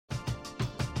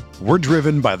We're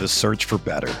driven by the search for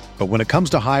better. But when it comes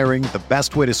to hiring, the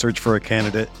best way to search for a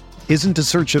candidate isn't to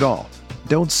search at all.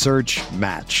 Don't search,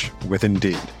 match with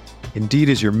Indeed. Indeed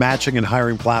is your matching and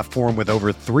hiring platform with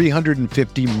over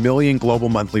 350 million global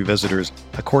monthly visitors,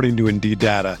 according to Indeed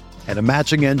data, and a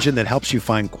matching engine that helps you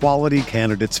find quality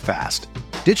candidates fast.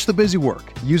 Ditch the busy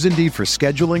work. Use Indeed for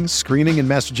scheduling, screening, and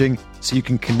messaging so you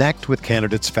can connect with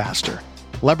candidates faster.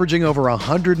 Leveraging over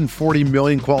 140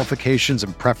 million qualifications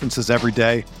and preferences every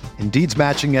day, Indeed's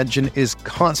matching engine is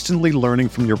constantly learning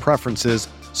from your preferences,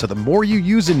 so the more you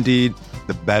use Indeed,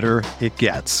 the better it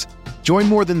gets. Join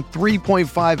more than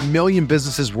 3.5 million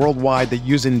businesses worldwide that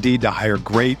use Indeed to hire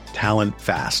great talent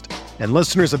fast. And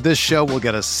listeners of this show will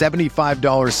get a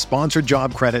 $75 sponsored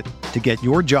job credit to get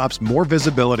your jobs more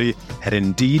visibility at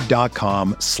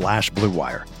Indeed.com/Blue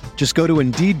Wire. Just go to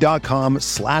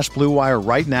Indeed.com/Blue Wire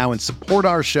right now and support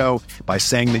our show by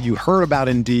saying that you heard about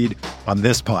Indeed on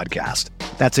this podcast.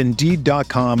 That's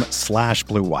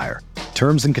Indeed.com/Blue Wire.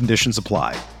 Terms and conditions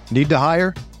apply. Need to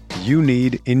hire? You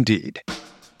need Indeed.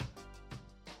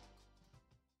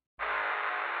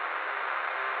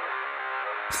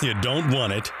 You don't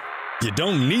want it, you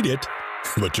don't need it,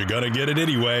 but you're gonna get it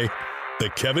anyway. The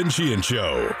Kevin Sheehan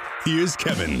Show. Here's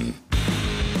Kevin.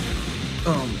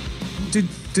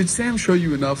 Did Sam show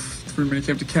you enough through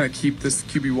minicamp to kind of keep this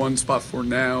QB1 spot for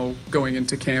now going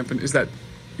into camp? And is that,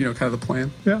 kind of the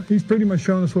plan? Yeah, he's pretty much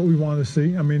shown us what we want to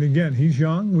see. I mean, again, he's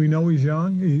young. We know he's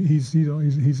young. He's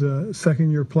a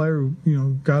second-year player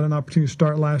who, got an opportunity to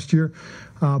start last year.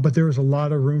 But there is a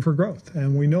lot of room for growth,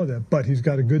 and we know that. But he's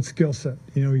got a good skill set.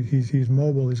 He's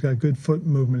mobile. He's got good foot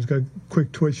movement. He's got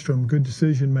quick twitch to him, good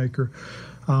decision maker.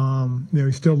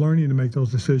 He's still learning to make those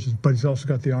decisions, but he's also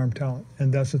got the arm talent,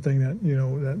 and that's the thing that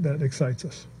that excites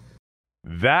us.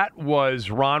 That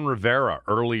was Ron Rivera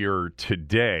earlier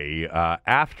today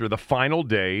after the final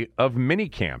day of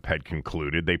minicamp had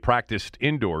concluded. They practiced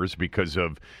indoors because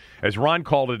of, as Ron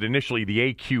called it initially,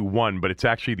 the AQ1, but it's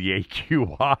actually the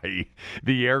AQI,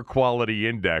 the Air Quality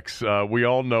Index. We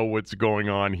all know what's going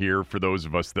on here for those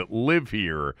of us that live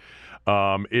here.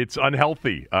 It's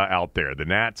unhealthy out there. The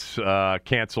Nats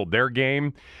canceled their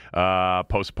game,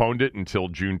 postponed it until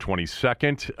June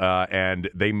 22nd, and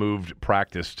they moved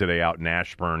practice today out in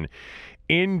Ashburn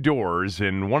indoors.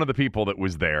 And one of the people that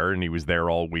was there, and he was there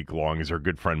all week long, is our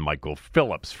good friend Michael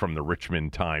Phillips from the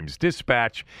Richmond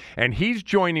Times-Dispatch. And he's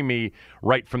joining me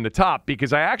right from the top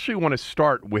because I actually want to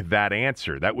start with that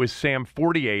answer. That was Sam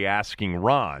Fortier asking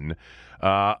Ron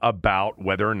about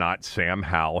whether or not Sam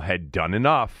Howell had done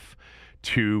enough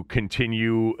to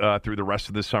continue through the rest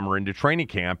of the summer into training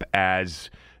camp as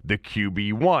the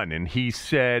QB1. And he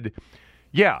said,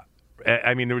 yeah.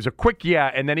 I mean, there was a quick yeah,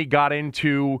 and then he got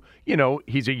into,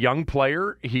 he's a young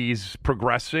player, he's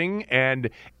progressing,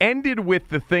 and ended with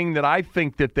the thing that I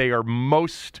think that they are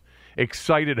most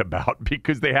excited about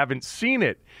because they haven't seen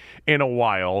it in a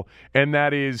while, and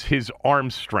that is his arm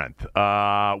strength,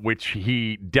 which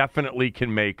he definitely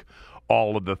can make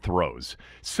all of the throws.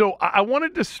 So I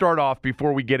wanted to start off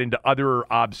before we get into other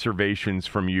observations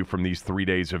from you from these 3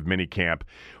 days of minicamp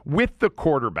with the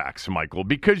quarterbacks, Michael,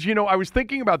 because, I was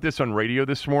thinking about this on radio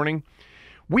this morning.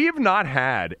 We have not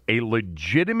had a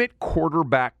legitimate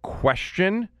quarterback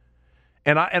question,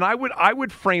 and I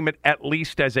would frame it at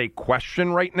least as a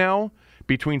question right now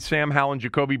between Sam Howell and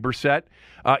Jacoby Brissett,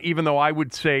 even though I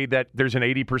would say that there's an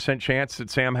 80% chance that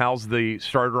Sam Howell's the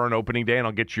starter on opening day, and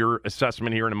I'll get your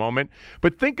assessment here in a moment.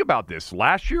 But think about this.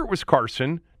 Last year it was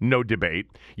Carson, no debate.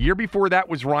 Year before that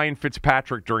was Ryan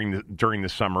Fitzpatrick during the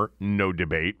summer, no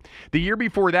debate. The year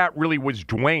before that really was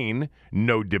Dwayne,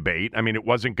 no debate. I mean, it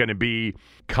wasn't going to be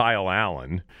Kyle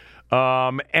Allen.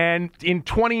 And in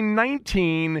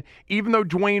 2019, even though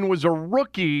Dwayne was a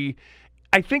rookie,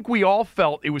 I think we all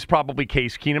felt it was probably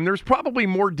Case Keenum. There was probably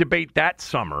more debate that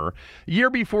summer. The year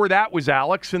before that was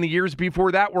Alex, and the years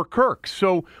before that were Kirk.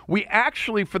 So we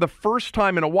actually, for the first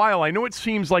time in a while, I know it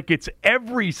seems like it's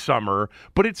every summer,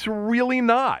 but it's really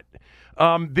not.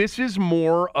 This is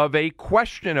more of a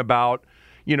question about,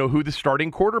 who the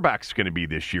starting quarterback's going to be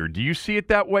this year. Do you see it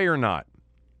that way or not?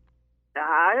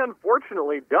 I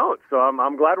unfortunately don't, so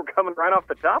I'm glad we're coming right off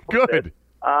the top with Good. it.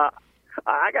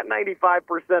 I got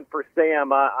 95% for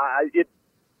Sam.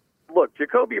 Look,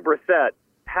 Jacoby Brissett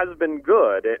has been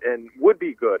good and would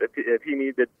be good if he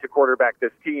needed to quarterback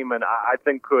this team, and I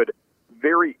think could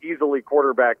very easily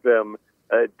quarterback them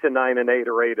to 9-8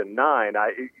 or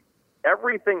 8-9.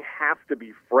 Everything has to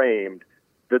be framed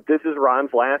that this is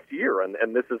Ron's last year,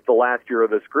 and this is the last year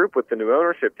of this group with the new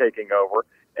ownership taking over,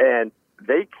 and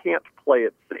they can't play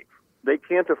it safe. They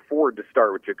can't afford to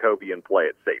start with Jacoby and play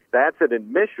it safe. That's an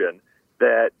admission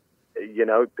that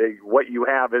what you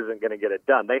have isn't going to get it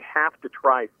done. They have to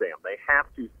try Sam. They have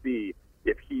to see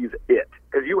if he's it,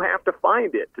 because you have to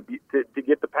find it to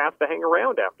get the pass to hang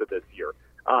around after this year.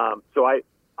 So I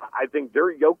think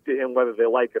they're yoked to him whether they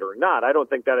like it or not. I don't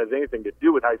think that has anything to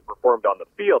do with how he's performed on the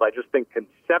field. I just think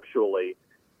conceptually,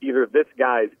 either this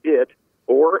guy's it,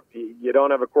 or you don't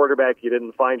have a quarterback, you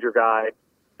didn't find your guy,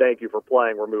 thank you for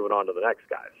playing, we're moving on to the next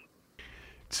guys.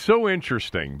 So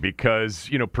interesting because,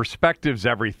 perspective's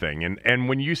everything. And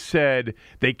when you said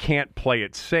they can't play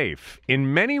it safe,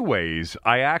 in many ways,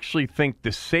 I actually think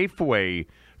the safe way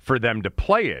for them to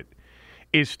play it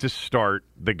is to start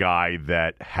the guy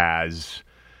that has,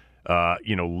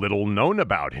 little known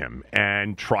about him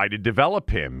and try to develop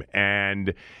him.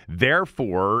 And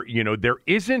therefore, there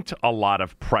isn't a lot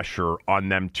of pressure on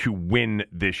them to win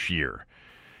this year.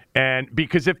 And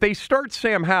because if they start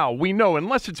Sam Howell, we know,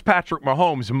 unless it's Patrick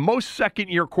Mahomes, most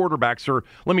second-year quarterbacks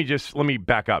let me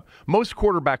back up. Most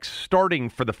quarterbacks starting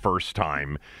for the first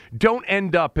time don't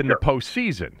end up in the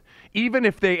postseason. Even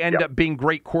if they end up being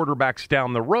great quarterbacks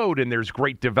down the road and there's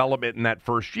great development in that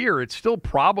first year, it's still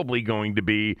probably going to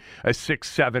be a 6,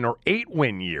 7, or 8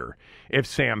 win year if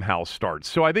Sam Howell starts.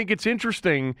 So I think it's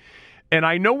interesting. And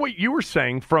I know what you were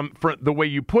saying from the way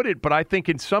you put it, but I think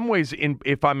in some ways,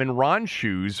 if I'm in Ron's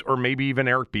shoes or maybe even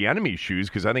Eric Bieniemy's shoes,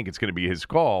 because I think it's going to be his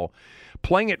call,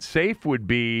 playing it safe would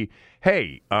be,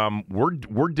 hey,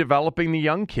 we're developing the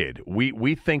young kid.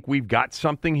 We think we've got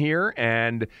something here,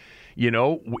 and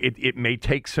it may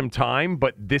take some time,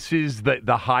 but this is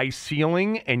the high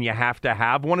ceiling, and you have to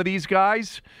have one of these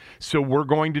guys. So we're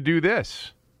going to do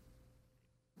this.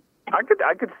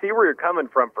 I could see where you're coming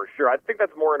from for sure. I think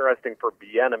that's more interesting for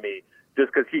Bieniemy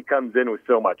just because he comes in with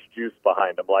so much juice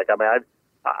behind him.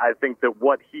 I think that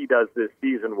what he does this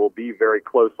season will be very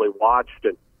closely watched.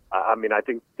 And I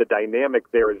think the dynamic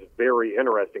there is very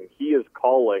interesting. He is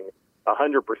calling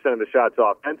 100% of the shots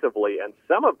offensively and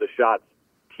some of the shots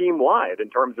team-wide in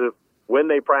terms of when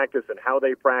they practice and how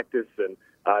they practice. And,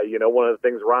 one of the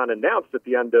things Ron announced at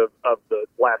the end of the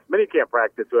last minicamp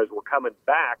practice was we're coming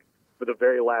back for the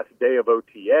very last day of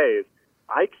OTAs.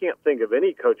 I can't think of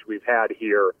any coach we've had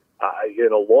here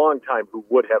in a long time who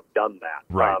would have done that.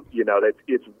 Right.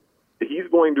 He's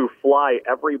going to fly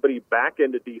everybody back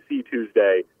into D.C.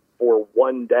 Tuesday for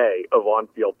one day of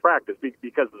on-field practice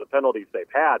because of the penalties they've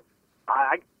had.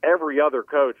 Every other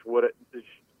coach would,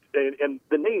 and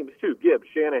the names too, Gibbs,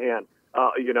 Shanahan,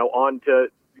 on to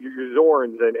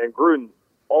Zorns and Gruden,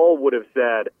 all would have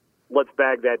said, let's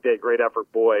bag that day. Great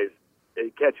effort, boys.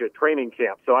 Catch you at training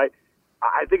camp. So I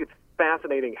think it's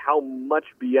fascinating how much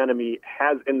Bieniemy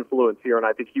has influence here, and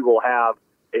I think he will have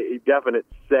a definite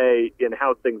say in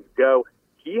how things go.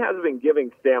 He has been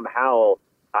giving Sam Howell,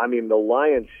 the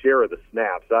lion's share of the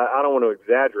snaps. I don't want to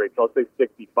exaggerate, so I'll say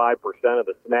 65% of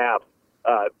the snaps,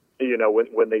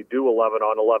 when they do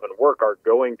 11-on-11 work are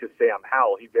going to Sam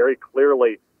Howell. He very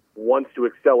clearly wants to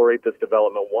accelerate this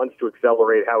development, wants to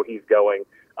accelerate how he's going.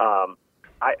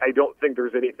 I don't think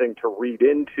there's anything to read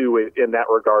into it in that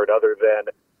regard other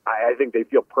than I think they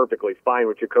feel perfectly fine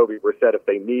with Jacoby Brissett if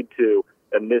they need to.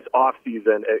 And this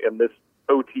offseason and this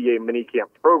OTA minicamp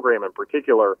program in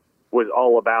particular was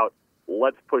all about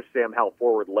let's push Sam Howell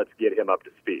forward, let's get him up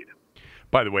to speed.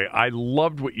 By the way, I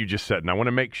loved what you just said, and I want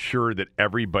to make sure that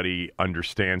everybody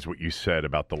understands what you said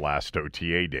about the last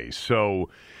OTA days. So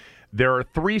there are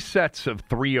 3 sets of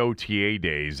 3 OTA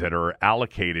days that are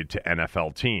allocated to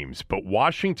NFL teams, but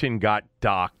Washington got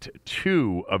docked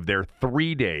 2 of their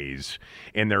 3 days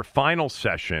in their final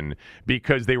session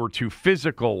because they were too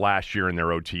physical last year in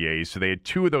their OTAs, so they had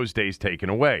 2 of those days taken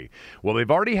away. Well,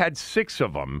 they've already had 6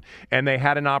 of them, and they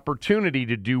had an opportunity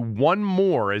to do 1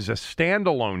 more as a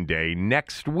standalone day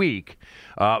next week,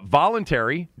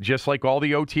 voluntary, just like all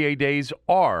the OTA days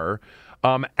are,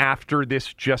 after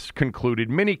this just concluded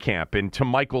minicamp. And to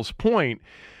Michael's point,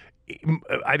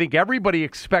 I think everybody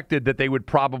expected that they would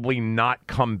probably not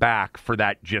come back for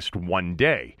that just one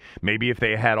day. Maybe if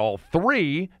they had all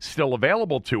 3 still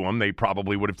available to them, they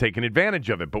probably would have taken advantage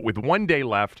of it. But with 1 day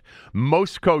left,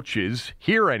 most coaches,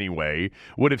 here anyway,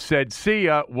 would have said, see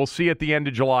ya, we'll see you at the end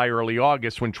of July, early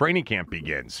August when training camp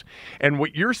begins. And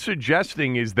what you're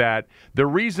suggesting is that the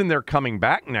reason they're coming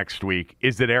back next week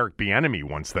is that Eric Bieniemy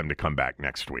wants them to come back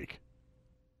next week.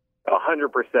 100%.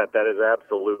 That is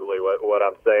absolutely what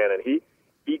I'm saying. And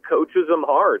he coaches them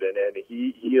hard, and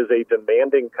he is a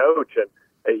demanding coach. And,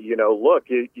 look,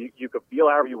 you could feel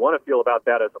however you want to feel about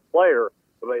that as a player,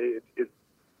 but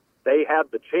they had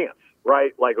the chance,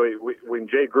 right? Like when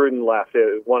Jay Gruden left,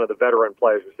 one of the veteran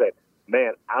players was saying,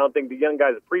 man, I don't think the young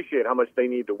guys appreciate how much they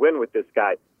need to win with this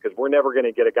guy because we're never going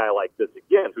to get a guy like this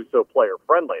again who's so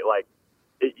player-friendly. Like,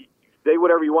 say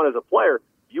whatever you want as a player.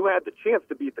 You had the chance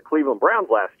to beat the Cleveland Browns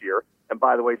last year. And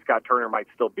by the way, Scott Turner might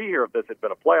still be here if this had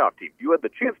been a playoff team. You had the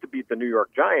chance to beat the New York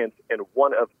Giants in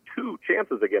one of two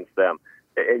chances against them.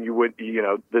 And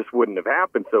this wouldn't have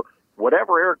happened. So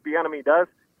whatever Eric Bieniemy does,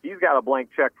 he's got a blank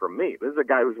check from me. This is a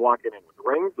guy who's walking in with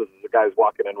rings. This is a guy who's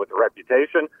walking in with a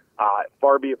reputation.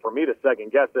 Far be it for me to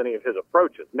second-guess any of his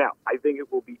approaches. Now, I think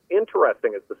it will be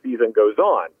interesting as the season goes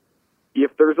on.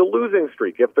 If there's a losing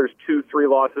streak, if there's 2-3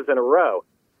 losses in a row,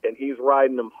 and he's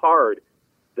riding them hard,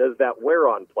 does that wear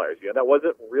on players? That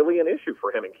wasn't really an issue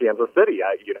for him in Kansas City.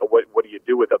 What do you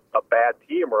do with a bad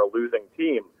team or a losing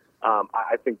team?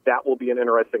 I think that will be an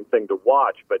interesting thing to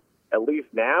watch. But at least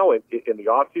now in the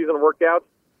off-season workouts,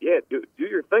 do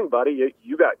your thing, buddy.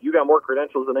 You got more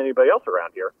credentials than anybody else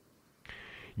around here.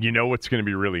 You know what's going to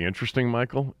be really interesting,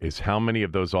 Michael, is how many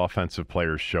of those offensive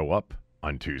players show up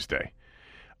on Tuesday.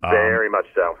 Very much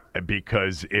so.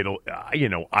 Because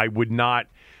I would not,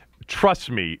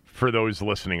 trust me, for those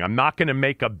listening, I'm not going to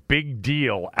make a big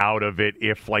deal out of it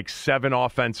if like 7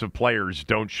 offensive players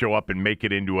don't show up and make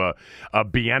it into a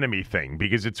Bieniemy thing,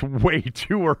 because it's way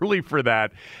too early for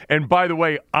that. And by the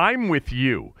way, I'm with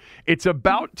you. It's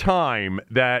about time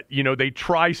that, they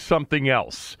try something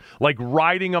else, like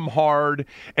riding them hard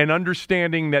and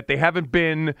understanding that they haven't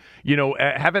been,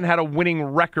 haven't had a winning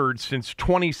record since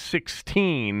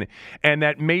 2016, and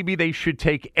that maybe they should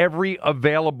take every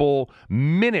available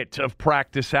minute of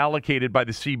practice allocated by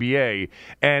the CBA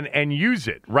and use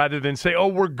it rather than say, oh,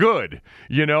 we're good,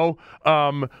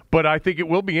 But I think it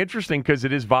will be interesting because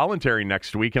it is voluntary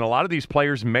next week, and a lot of these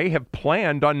players may have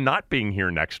planned on not being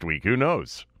here next week. Who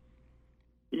knows?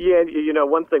 Yeah,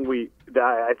 one thing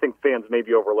I think fans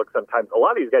maybe overlook sometimes, a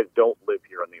lot of these guys don't live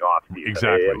here in the offseason.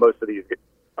 Exactly. Most of these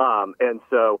and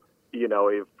so,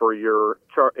 for your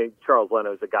Charles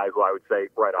Leno is a guy who I would say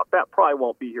right off bat probably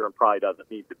won't be here and probably doesn't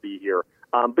need to be here.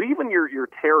 But even your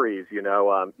Terrys,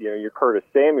 your Curtis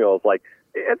Samuels, like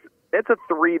it's a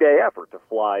 3-day effort to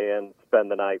fly in, spend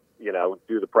the night,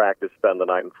 do the practice, spend the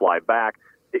night, and fly back.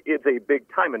 It's a big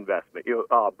time investment.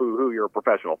 Boo-hoo, you're a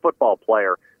professional football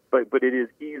player, but it is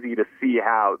easy to see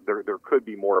how there could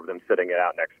be more of them sitting it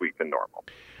out next week than normal.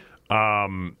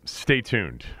 Stay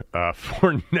tuned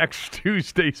for next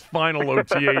Tuesday's final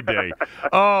OTA day.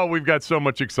 Oh, we've got so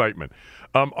much excitement.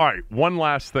 All right, one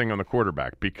last thing on the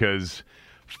quarterback, because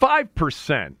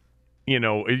 5%,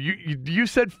 you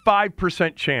said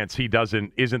 5% chance he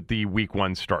isn't the week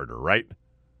 1 starter, right?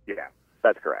 Yeah,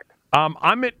 that's correct.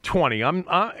 I'm at 20. I'm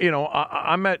at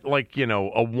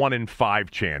a 1 in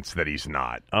 5 chance that he's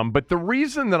not. But the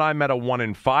reason that I'm at a 1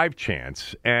 in 5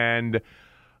 chance, and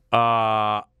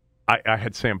I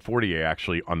had Sam Fortier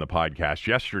actually on the podcast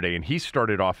yesterday, and he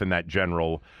started off in that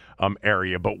general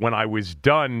area. But when I was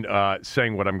done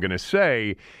saying what I'm going to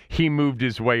say, he moved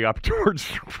his way up towards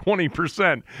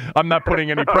 20%. I'm not putting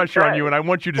any pressure on you, and I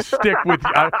want you to stick with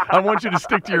I want you to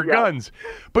stick to your guns.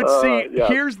 But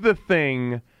here's the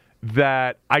thing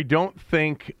that I don't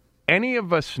think any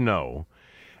of us know,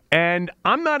 and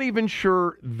I'm not even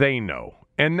sure they know.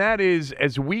 And that is,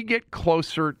 as we get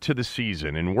closer to the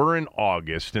season, and we're in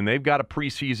August, and they've got a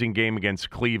preseason game against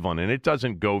Cleveland, and it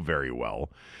doesn't go very well.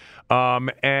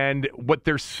 And what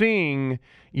they're seeing,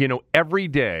 every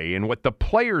day, and what the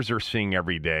players are seeing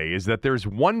every day, is that there's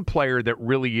one player that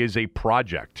really is a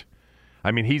project.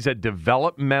 I mean, he's a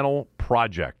developmental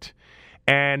project.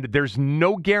 And there's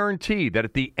no guarantee that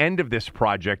at the end of this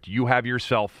project, you have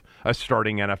yourself a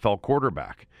starting NFL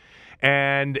quarterback.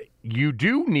 And you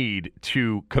do need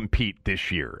to compete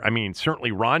this year. I mean,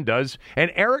 certainly Ron does.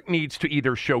 And Eric needs to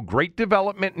either show great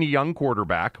development in a young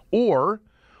quarterback, or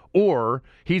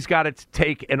he's got to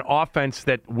take an offense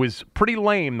that was pretty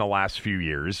lame the last few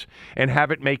years and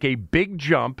have it make a big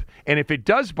jump. And if it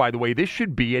does, by the way, this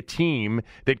should be a team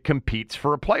that competes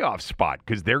for a playoff spot,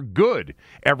 because they're good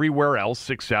everywhere else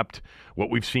except what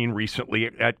we've seen recently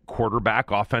at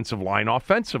quarterback, offensive line,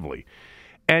 offensively.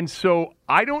 And so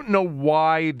I don't know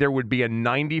why there would be a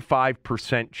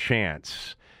 95%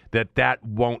 chance that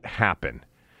won't happen,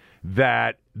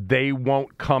 that they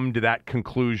won't come to that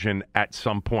conclusion at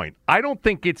some point. I don't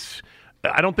think it's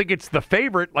the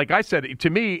favorite. Like I said, to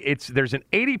me, there's an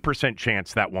 80%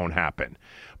 chance that won't happen.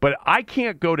 But I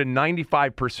can't go to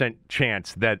 95%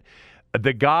 chance that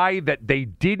the guy that they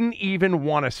didn't even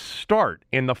want to start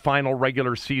in the final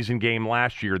regular season game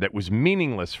last year that was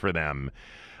meaningless for them,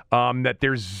 that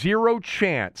there's zero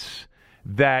chance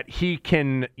that he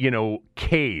can,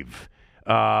 cave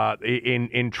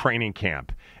in training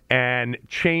camp and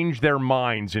change their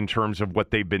minds in terms of what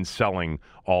they've been selling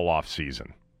all off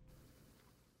season.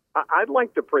 I'd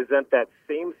like to present that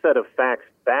same set of facts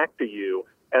back to you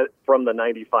from the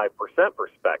 95%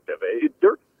 perspective.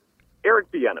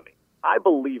 Eric Bieniemy. I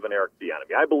believe in Eric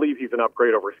Bieniemy. I believe he's an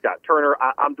upgrade over Scott Turner.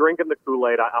 I'm drinking the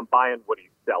Kool-Aid. I'm buying what he's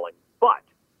selling. But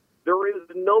there is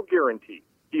no guarantee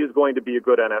he is going to be a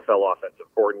good NFL offensive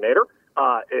coordinator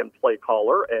and play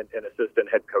caller and assistant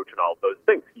head coach and all of those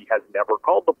things. He has never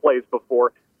called the plays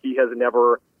before. He has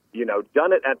never,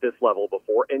 done it at this level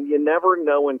before. And you never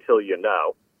know until you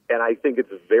know. And I think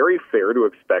it's very fair to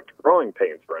expect growing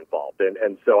pains are involved.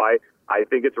 And so I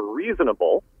think it's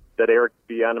reasonable that Eric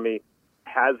Bieniemy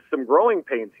has some growing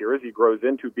pains here as he grows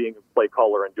into being a play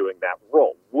caller and doing that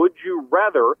role. Would you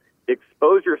rather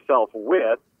expose yourself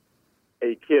with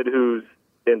a kid who's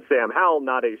in Sam Howell,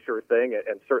 not a sure thing,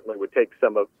 and certainly would take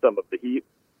some of the heat,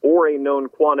 or a known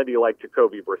quantity like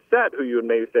Jacoby Brissett, who you would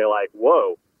maybe say like,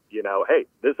 whoa, hey,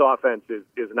 this offense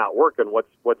is not working.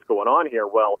 What's going on here?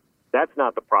 Well, that's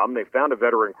not the problem. They found a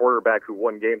veteran quarterback who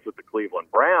won games with the Cleveland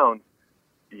Browns.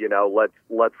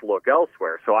 Let's look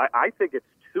elsewhere. So I think it's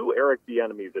to Eric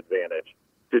Bieniemy's advantage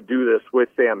to do this with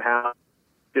Sam Howell,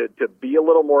 to be a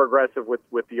little more aggressive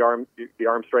with the arm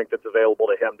strength that's available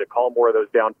to him, to call more of those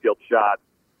downfield shots,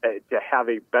 to have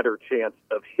a better chance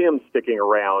of him sticking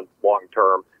around long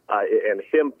term and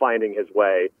him finding his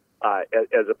way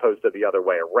as opposed to the other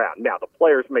way around. Now, the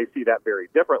players may see that very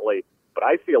differently, but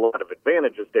I see a lot of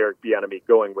advantages to Eric Bieniemy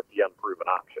going with the unproven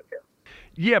option here.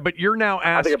 Yeah, but you're now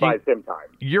asking. I think it buys him time.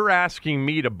 You're asking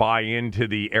me to buy into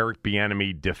the Eric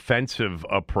Bieniemy defensive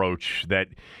approach that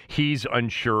he's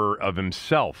unsure of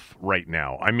himself right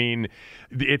now. I mean,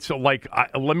 it's like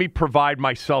let me provide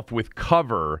myself with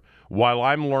cover while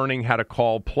I'm learning how to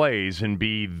call plays and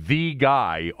be the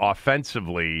guy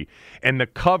offensively, and the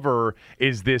cover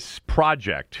is this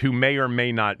project who may or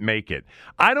may not make it.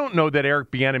 I don't know that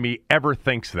Eric Bieniemy ever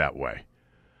thinks that way.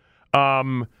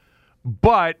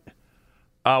 But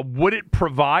would it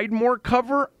provide more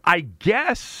cover? I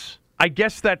guess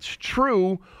that's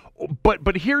true.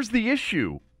 But here's the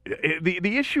issue.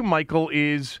 The issue, Michael,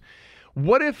 is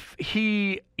what if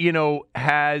he,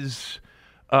 has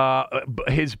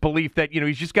his belief that,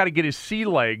 he's just got to get his sea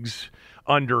legs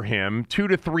under him 2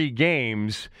 to 3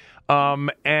 games,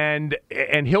 and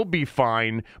he'll be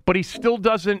fine, but he still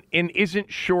doesn't and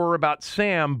isn't sure about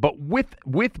Sam. But with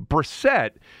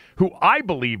Brissett, who I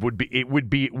believe would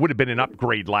have been an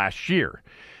upgrade last year,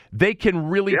 they can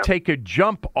really take a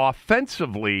jump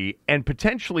offensively and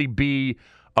potentially be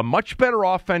a much better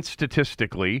offense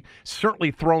statistically,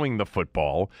 certainly throwing the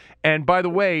football, and by the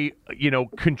way,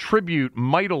 contribute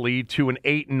mightily to an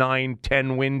 8, 9,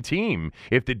 10 win team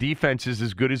if the defense is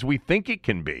as good as we think it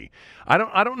can be. I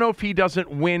don't know if he doesn't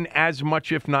win as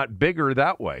much, if not bigger,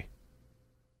 that way.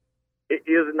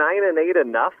 Is 9 and 8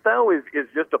 enough though? Is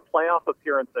just a playoff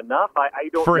appearance enough? I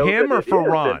don't for know him or for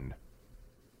is. Ron.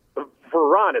 For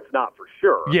Ron, it's not for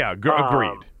sure. Yeah,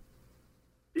 agreed.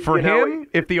 For him,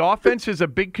 if the offense is a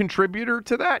big contributor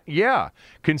to that, yeah.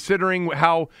 Considering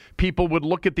how people would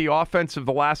look at the offense of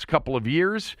the last couple of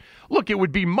years, look, it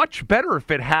would be much better if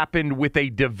it happened with a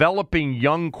developing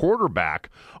young quarterback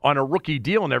on a rookie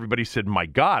deal and everybody said, my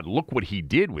God, look what he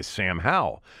did with Sam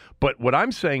Howell. But what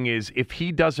I'm saying is if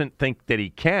he doesn't think that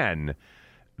he can,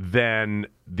 then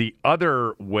the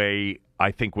other way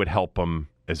I think would help him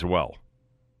as well.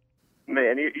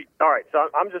 Man, all right, so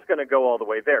I'm just going to go all the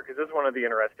way there because this is one of the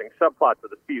interesting subplots of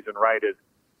the season, right, is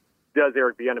does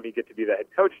Eric Bieniemy get to be the head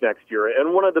coach next year?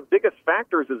 And one of the biggest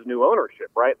factors is new ownership,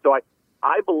 right? So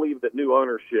I believe that new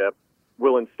ownership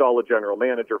will install a general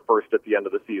manager first at the end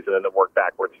of the season and then work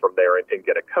backwards from there and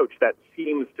get a coach. That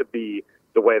seems to be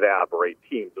the way they operate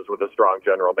teams, is with a strong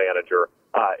general manager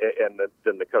and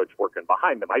then the coach working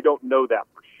behind them. I don't know that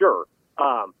for sure.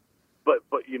 But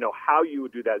how you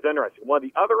would do that is interesting. One of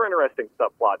the other interesting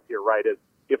subplots here, right, is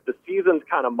if the season's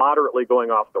kind of moderately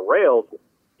going off the rails,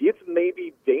 it's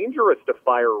maybe dangerous to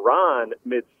fire Ron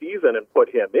mid-season and put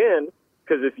him in,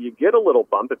 because if you get a little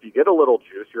bump, if you get a little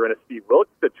juice, you're in a Steve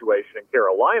Wilkes situation in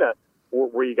Carolina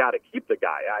where you got to keep the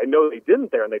guy. I know they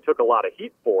didn't there, and they took a lot of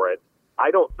heat for it.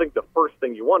 I don't think the first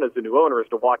thing you want as a new owner is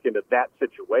to walk into that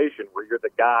situation where you're the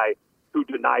guy who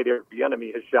denied Eric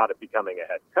Bieniemy his shot at becoming a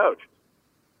head coach.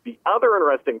 The other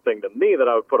interesting thing to me that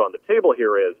I would put on the table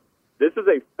here is this is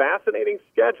a fascinating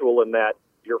schedule in that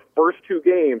your first 2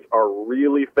 games are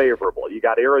really favorable. You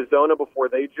got Arizona before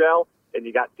they gel, and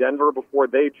you got Denver before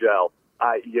they gel.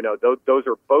 Those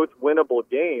are both winnable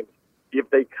games. If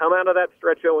they come out of that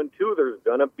stretch 0-2, there's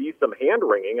going to be some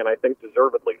hand-wringing, and I think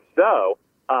deservedly so.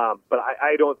 But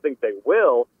I don't think they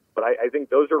will. But I think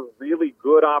those are really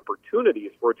good opportunities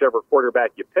for whichever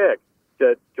quarterback you pick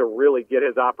to really get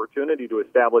his opportunity to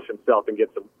establish himself and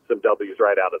get some W's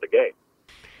right out of the gate.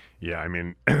 Yeah, I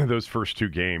mean, those first two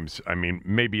games, I mean,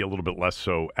 maybe a little bit less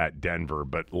so at Denver,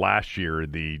 but last year,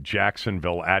 the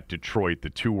Jacksonville at Detroit,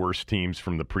 the two worst teams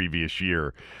from the previous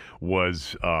year,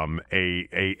 was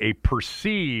a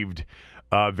perceived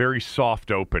very soft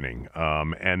opening,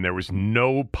 and there was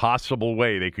no possible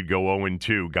way they could go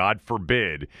 0-2, God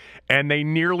forbid, and they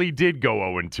nearly did go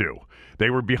 0-2. They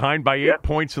were behind by 8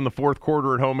 points in the fourth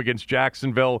quarter at home against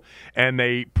Jacksonville, and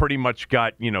they pretty much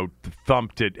got,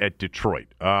 thumped at Detroit.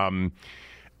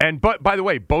 But by the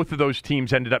way, both of those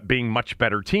teams ended up being much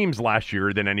better teams last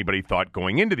year than anybody thought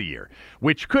going into the year,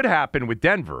 which could happen with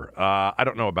Denver. I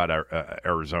don't know about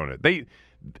Arizona.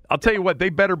 I'll tell you what, they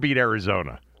better beat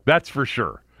Arizona. That's for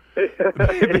sure.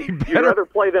 You'd rather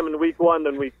play them in week 1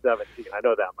 than week 17. I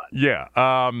know that much. Yeah.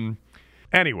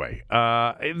 Anyway,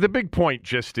 the big point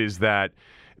just is that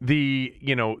the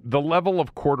level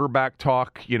of quarterback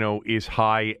talk, is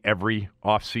high every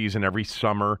offseason, every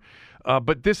summer.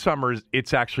 But this summer,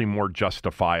 it's actually more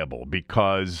justifiable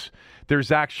because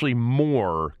there's actually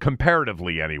more,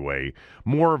 comparatively anyway,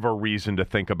 more of a reason to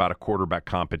think about a quarterback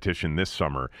competition this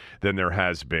summer than there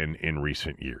has been in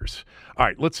recent years. All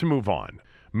right, let's move on.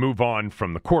 Move on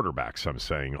from the quarterbacks, I'm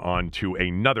saying, on to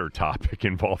another topic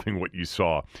involving what you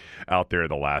saw out there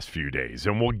the last few days.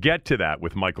 And we'll get to that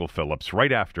with Michael Phillips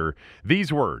right after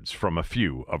these words from a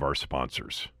few of our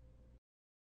sponsors.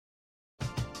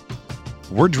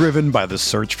 We're driven by the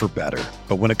search for better.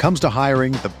 But when it comes to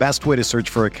hiring, the best way to search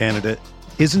for a candidate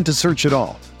isn't to search at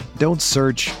all. Don't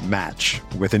search, match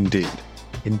with Indeed.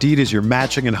 Indeed is your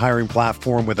matching and hiring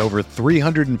platform with over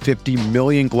 350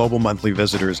 million global monthly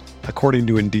visitors, according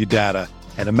to Indeed data,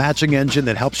 and a matching engine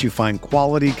that helps you find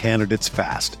quality candidates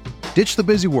fast. Ditch the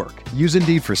busy work. Use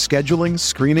Indeed for scheduling,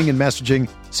 screening, and messaging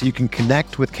so you can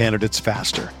connect with candidates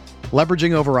faster.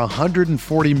 Leveraging over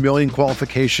 140 million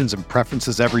qualifications and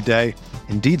preferences every day,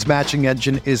 Indeed's matching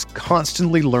engine is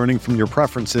constantly learning from your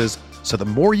preferences, so the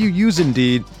more you use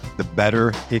Indeed, the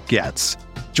better it gets.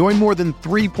 Join more than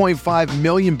 3.5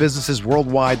 million businesses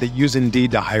worldwide that use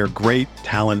Indeed to hire great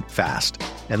talent fast.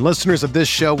 And listeners of this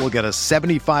show will get a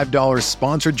 $75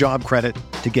 sponsored job credit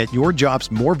to get your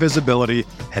jobs more visibility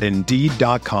at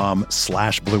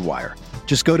Indeed.com/Blue Wire.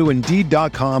 Just go to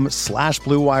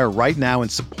Indeed.com/Blue Wire right now and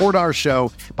support our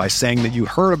show by saying that you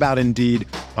heard about Indeed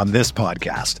on this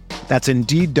podcast. That's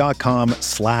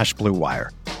Indeed.com/Blue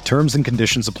Wire. Terms and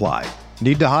conditions apply.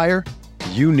 Need to hire?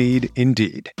 You need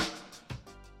Indeed.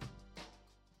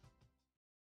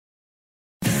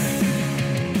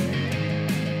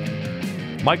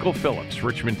 Michael Phillips,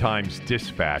 Richmond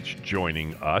Times-Dispatch,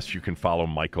 joining us. You can follow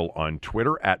Michael on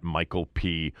Twitter at Michael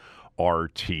P.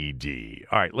 RTD.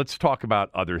 All right, let's talk about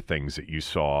other things that you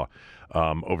saw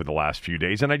over the last few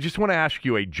days. And I just want to ask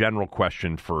you a general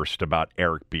question first about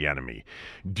Eric Bieniemy.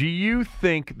 Do you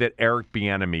think that Eric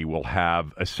Bieniemy will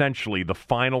have essentially the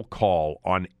final call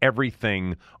on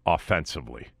everything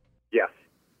offensively? Yes.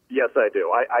 Yes, I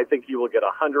do. I think he will get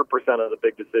 100% of the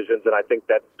big decisions, and I think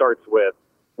that starts with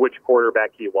which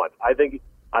quarterback he wants. I think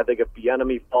if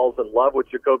Bieniemy falls in love with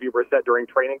Jacoby Brissett during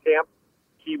training camp,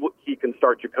 he can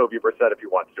start Jacoby Brissett if he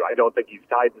wants to. I don't think he's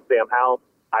tied to Sam Howell.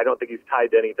 I don't think he's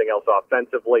tied to anything else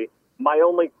offensively. My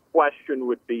only question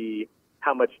would be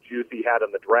how much juice he had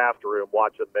in the draft room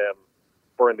watching them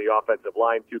for in the offensive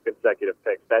line 2 consecutive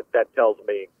picks. That tells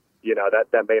me,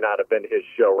 that may not have been his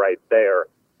show right there.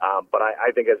 But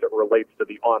I think as it relates to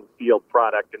the on-field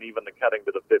product and even the cutting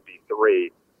to the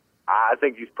 53, I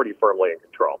think he's pretty firmly in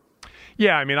control.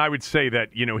 Yeah, I mean, I would say that,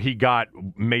 he got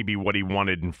maybe what he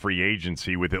wanted in free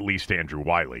agency with at least Andrew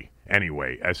Wiley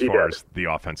anyway, as far as the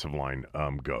offensive line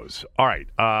goes. All right.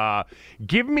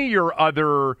 Give me your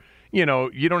other, you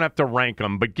don't have to rank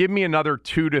them, but give me another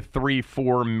 2 to 3,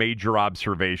 4 major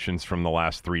observations from the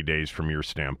last 3 days from your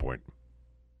standpoint.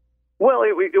 Well,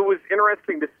 it was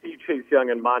interesting to see Chase Young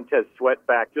and Montez Sweat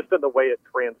back just in the way it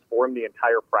transformed the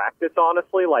entire practice,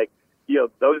 honestly.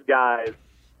 Those guys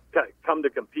come to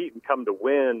compete and come to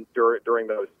win during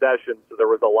those sessions. So there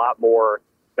was a lot more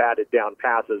batted down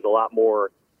passes, a lot more,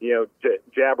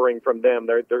 jabbering from them.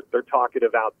 They're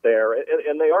talkative out there,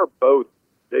 and they are both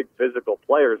big physical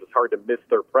players. It's hard to miss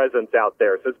their presence out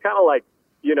there. So it's kind of like,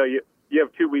 you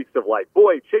have 2 weeks of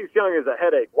boy, Chase Young is a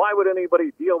headache. Why would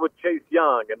anybody deal with Chase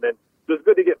Young? And then it's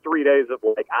good to get 3 days of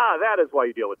that is why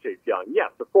you deal with Chase Young.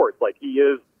 Yes, of course. He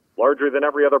is larger than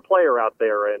every other player out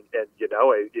there, and is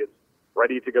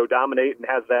ready to go dominate and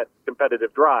has that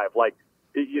competitive drive.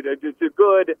 It's a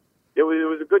good. It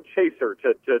was a good chaser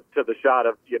to the shot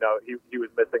of he was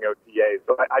missing OTA.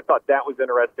 So I thought that was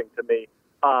interesting to me.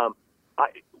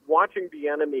 Watching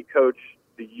Bieniemy coach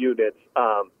the units,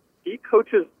 he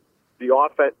coaches the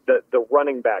offense, the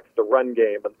running backs, the run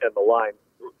game, and the line,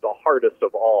 the hardest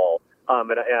of all.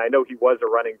 And I know he was a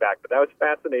running back, but that was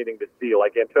fascinating to see.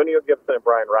 Like Antonio Gibson and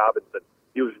Brian Robinson,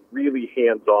 he was really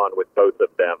hands-on with both of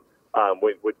them,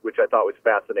 which I thought was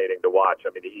fascinating to watch. I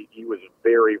mean, he was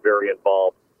very, very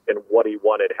involved in what he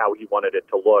wanted, how he wanted it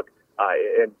to look,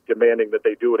 and demanding that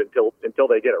they do it until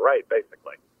they get it right,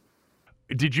 basically.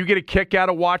 Did you get a kick out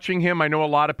of watching him? I know a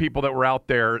lot of people that were out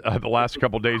there the last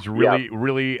couple of days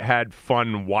really had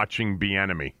fun watching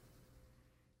Bieniemy.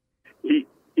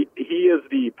 He is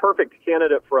the perfect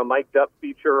candidate for a mic'd up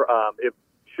feature. If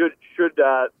should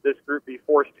this group be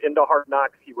forced into Hard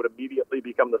Knocks, he would immediately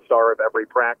become the star of every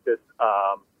practice.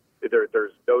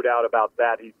 There's no doubt about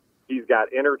that. He's got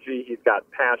energy. He's got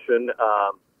passion.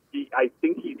 I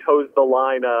think he toes the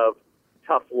line of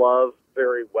tough love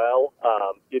very well.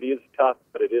 It is tough,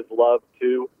 but it is love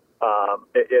too,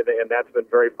 and that's been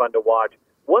very fun to watch.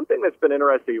 One thing that's been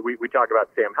interesting, we talk about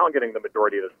Sam Howell getting the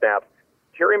majority of the snaps.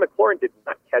 Terry McLaurin did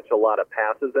not catch a lot of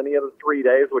passes any of the 3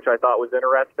 days, which I thought was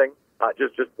interesting.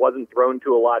 Just wasn't thrown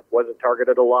to a lot, wasn't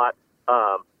targeted a lot,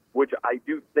 which I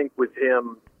do think was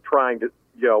him trying to,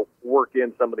 work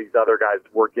in some of these other guys,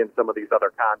 work in some of these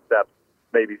other concepts,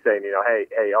 maybe saying, hey,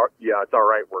 it's all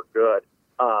right, we're good.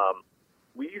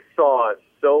 We saw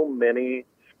so many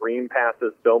screen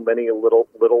passes, so many little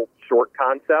short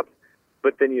concepts,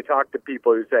 but then you talk to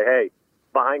people who say, hey,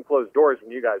 behind closed doors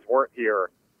when you guys weren't here,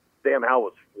 Sam Howell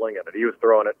was flinging it. He was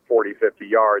throwing it 40, 50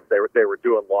 yards. They were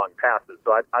doing long passes.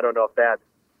 So I don't know if that's,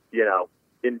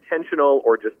 intentional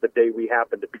or just the day we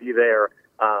happened to be there.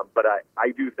 But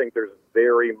I do think there's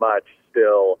very much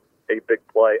still a big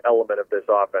play element of this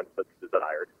offense that's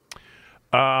desired.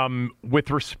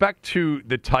 With respect to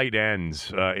the tight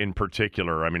ends in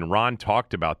particular, I mean, Ron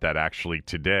talked about that actually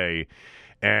today.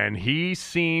 And he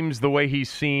seems the way he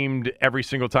seemed every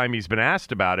single time he's been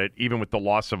asked about it, even with the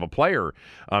loss of a player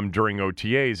during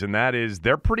OTAs, and that is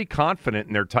they're pretty confident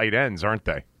in their tight ends, aren't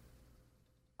they?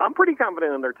 I'm pretty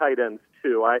confident in their tight ends,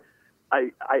 too.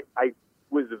 I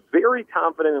was very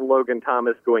confident in Logan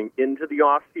Thomas going into the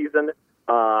offseason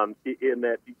in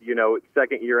that,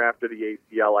 second year after the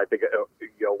ACL. I think,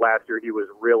 last year he was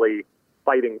really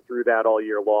fighting through that all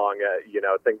year long,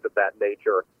 things of that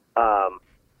nature.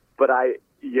 But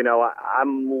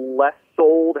I'm less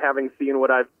sold having seen what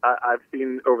I've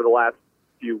seen over the last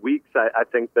few weeks. I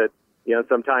think that,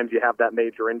 sometimes you have that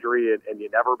major injury and you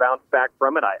never bounce back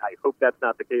from it. I hope that's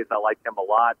not the case. I like him a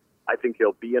lot. I think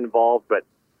he'll be involved, but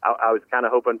I was kind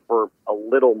of hoping for a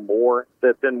little more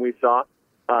than we saw.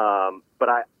 But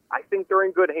I think they're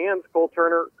in good hands. Cole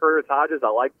Turner, Curtis Hodges, I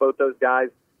like both those guys.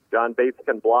 John Bates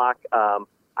can block.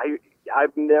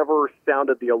 I've never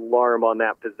sounded the alarm on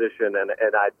that position, and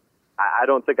I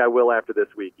don't think I will after this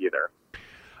week either.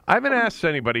 I haven't asked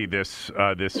anybody this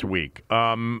week.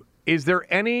 Is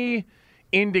there any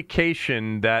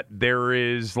indication that there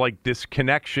is like this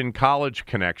college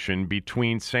connection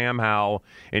between Sam Howell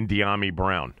and De'Ami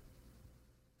Brown?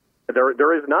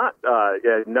 There is not.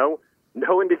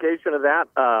 No indication of that.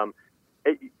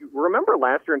 Remember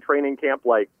last year in training camp,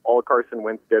 like all Carson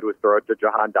Wentz did was throw it to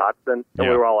Jahan Dotson, and we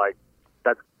were all like,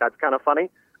 "That's kind of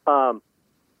funny."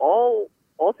 All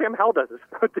Sam Howell does is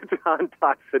throw it to Jahan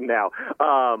Dotson now.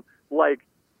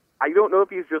 I don't know if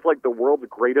he's just like the world's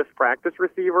greatest practice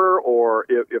receiver, or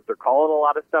if they're calling a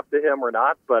lot of stuff to him or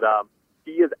not. But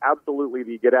he is absolutely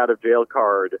the get out of jail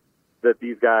card that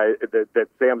these guys that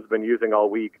Sam's been using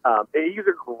all week. He's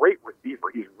a great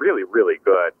receiver. He's really, really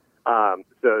good.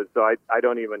 So I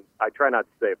try not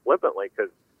to say it flippantly because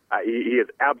he is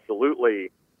absolutely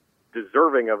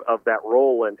deserving of that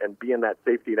role and being that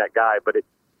safety net guy. But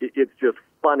it's just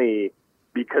funny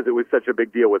because it was such a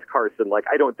big deal with Carson. Like,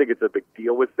 I don't think it's a big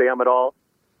deal with Sam at all,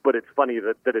 but it's funny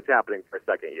that it's happening for a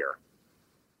second year.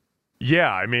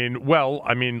 Yeah, I mean,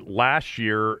 last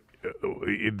year,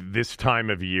 this time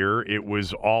of year, it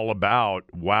was all about,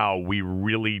 wow, we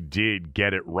really did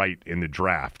get it right in the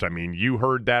draft. I mean, you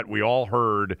heard that. We all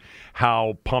heard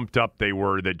how pumped up they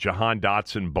were that Jahan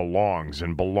Dotson belongs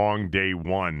and belonged day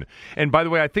one. And by the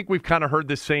way, I think we've kind of heard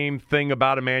the same thing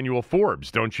about Emmanuel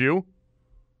Forbes, don't you?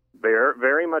 Very,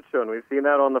 very much so, and we've seen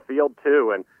that on the field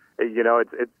too. And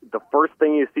it's the first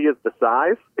thing you see is the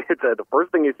size. The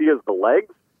first thing you see is the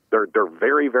legs. They're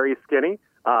very, very skinny,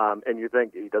 and you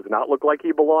think he does not look like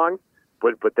he belongs.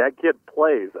 But that kid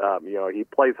plays. He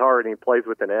plays hard and he plays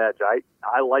with an edge.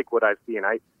 I like what I've seen.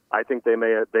 I think they may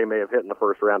have hit in the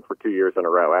first round for 2 years in a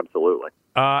row. Absolutely.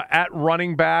 At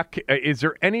running back, is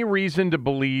there any reason to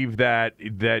believe that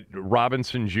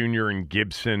Robinson Jr. and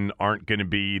Gibson aren't going to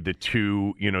be the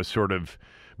two, sort of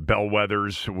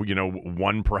bellwethers,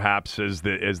 one perhaps as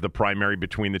the primary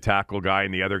between the tackle guy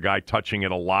and the other guy touching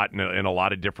it a lot in a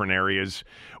lot of different areas?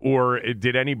 Or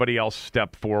did anybody else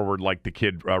step forward like the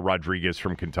kid Rodriguez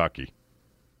from Kentucky?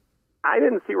 I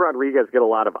didn't see Rodriguez get a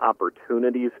lot of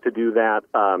opportunities to do that,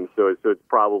 so it's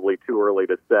probably too early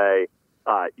to say,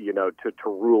 to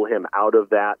rule him out of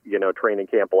that. Training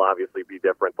camp will obviously be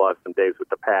different. They'll have some days with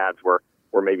the pads where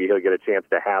maybe he'll get a chance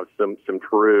to have some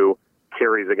true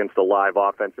carries against a live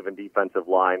offensive and defensive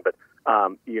line. But,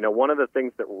 one of the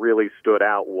things that really stood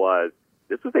out was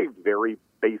this was a very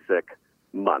basic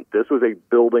month. This was a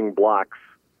building blocks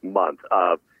month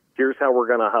of here's how we're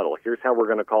going to huddle. Here's how we're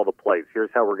going to call the plays. Here's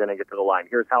how we're going to get to the line.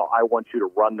 Here's how I want you to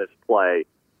run this play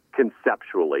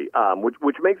conceptually,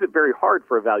 which makes it very hard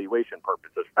for evaluation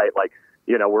purposes, right? Like,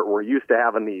 we're used to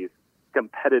having these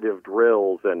competitive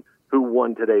drills and who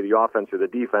won today, the offense or the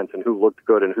defense, and who looked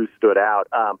good and who stood out.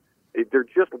 There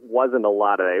just wasn't a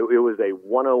lot of it. It was a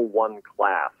 101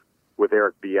 class with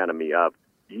Eric Bieniemy of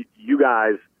you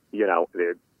guys,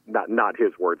 not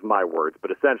his words, my words,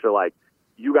 but essentially like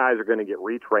you guys are going to get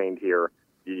retrained here.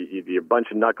 You're a bunch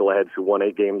of knuckleheads who won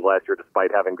 8 games last year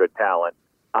despite having good talent.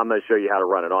 I'm going to show you how to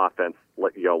run an offense.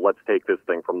 Let's take this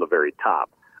thing from the very top,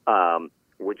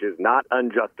 which is not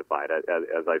unjustified,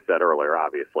 as I said earlier,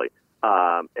 obviously.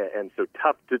 And so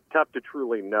tough to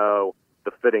truly know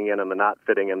the fitting in and the not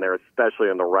fitting in there, especially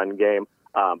in the run game.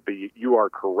 But you are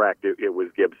correct. It was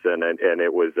Gibson and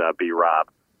it was B-Rob,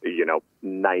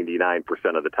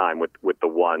 99% of the time with the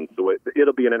one. So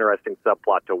it'll be an interesting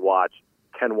subplot to watch.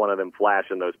 Can one of them flash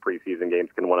in those preseason games?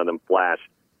 Can one of them flash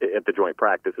at the joint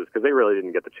practices? Because they really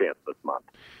didn't get the chance this month.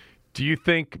 Do you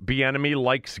think Bieniemy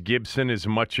likes Gibson as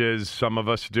much as some of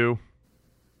us do?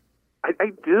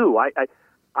 I do.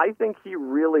 I think he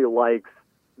really likes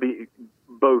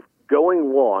both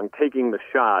going long, taking the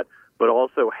shot, but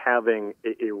also having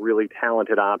a really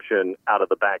talented option out of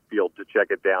the backfield to check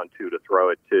it down to throw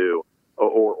it to,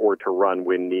 or to run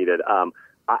when needed.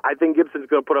 I think Gibson's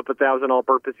going to put up 1,000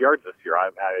 all-purpose yards this year.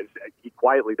 He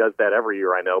quietly does that every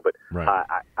year, I know, but right.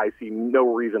 I see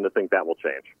no reason to think that will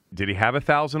change. Did he have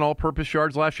 1,000 all-purpose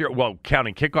yards last year? Well,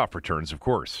 counting kickoff returns, of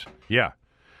course. Yeah.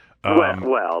 I don't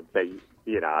know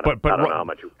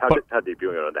how deep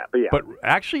you go into that. But yeah. But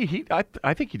actually,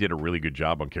 I think he did a really good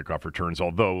job on kickoff returns,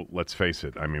 although, let's face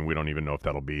it, I mean, we don't even know if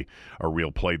that'll be a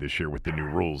real play this year with the new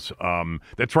rules.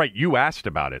 That's right. You asked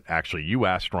about it, actually. You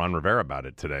asked Ron Rivera about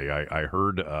it today. I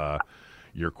heard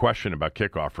your question about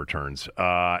kickoff returns,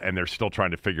 and they're still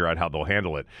trying to figure out how they'll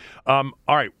handle it. All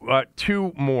right,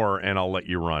 2 more, and I'll let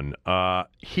you run.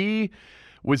 He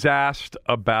was asked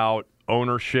about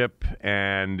ownership,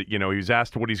 and he was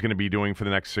asked what he's going to be doing for the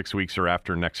next 6 weeks or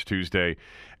after next Tuesday,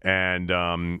 and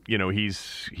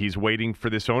he's waiting for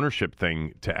this ownership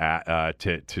thing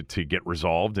to get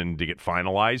resolved and to get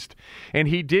finalized. And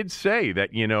he did say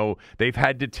that they've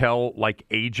had to tell like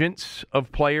agents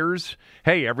of players,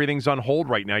 hey, everything's on hold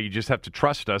right now. You just have to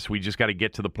trust us. We just got to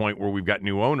get to the point where we've got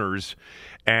new owners,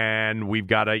 and we've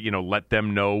got to let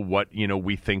them know what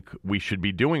we think we should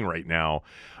be doing right now.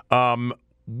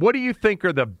 What do you think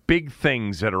are the big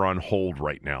things that are on hold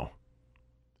right now,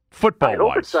 football-wise? I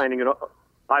hope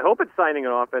it's signing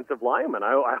an offensive lineman.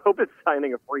 I hope it's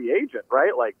signing a free agent,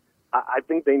 right? Like, I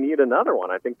think they need another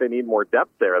one. I think they need more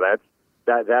depth there.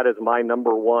 That is my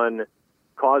number one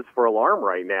cause for alarm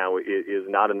right now is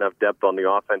not enough depth on the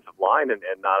offensive line and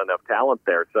not enough talent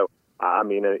there. So, I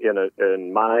mean,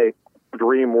 in my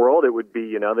dream world, it would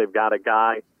be, they've got a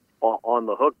guy on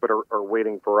the hook, but are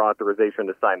waiting for authorization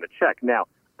to sign the check. Now,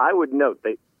 I would note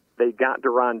they got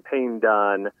Daron Payne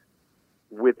done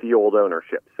with the old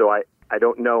ownership. So I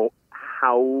don't know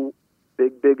how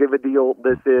big of a deal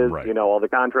this is. Right. All the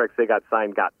contracts they got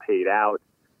signed got paid out.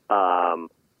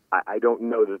 I don't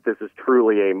know that this is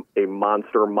truly a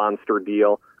monster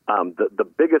deal. The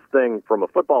biggest thing from a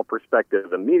football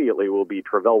perspective immediately will be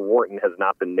Travell Wharton has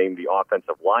not been named the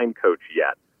offensive line coach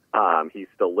yet. He's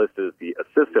still listed as the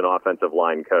assistant offensive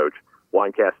line coach.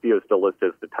 Juan Castillo is still listed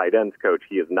as the tight ends coach.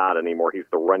 He is not anymore. He's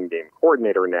the run game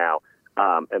coordinator now.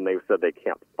 And they've said they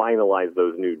can't finalize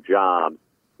those new jobs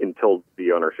until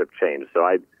the ownership change. So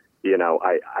I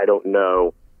don't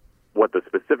know what the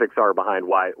specifics are behind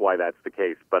why that's the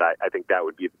case, but I think that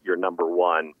would be your number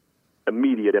one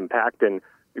immediate impact, and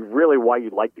really why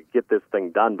you'd like to get this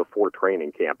thing done before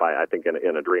training camp. I think in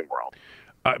a dream world.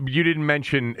 You didn't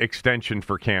mention extension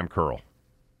for Cam Curl.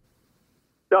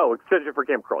 No, extension for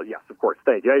Cam Curl. Yes, of course.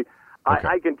 Thank you. Okay.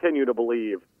 I continue to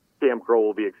believe Cam Curl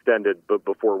will be extended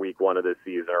before week 1 of this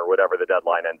season or whatever the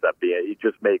deadline ends up being. It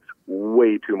just makes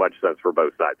way too much sense for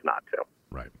both sides not to.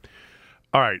 Right.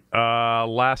 All right,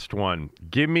 last one.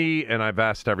 Give me, and I've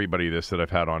asked everybody this that I've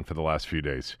had on for the last few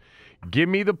days, give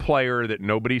me the player that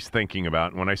nobody's thinking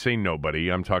about. And when I say nobody,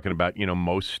 I'm talking about,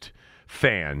 most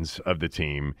fans of the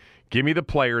team. Give me the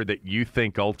player that you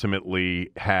think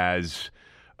ultimately has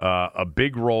a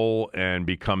big role and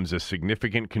becomes a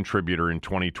significant contributor in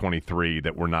 2023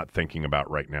 that we're not thinking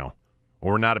about right now,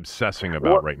 or we're not obsessing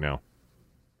about right now.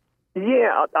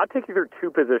 Yeah, I'll take you through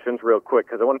two positions real quick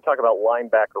because I want to talk about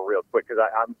linebacker real quick because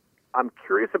I'm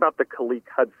curious about the Khaleke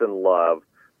Hudson-Love,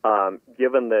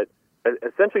 given that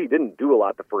essentially he didn't do a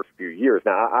lot the first few years.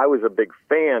 Now, I was a big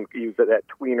fan. He was that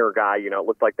tweener guy. It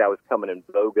looked like that was coming in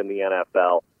vogue in the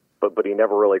NFL, but he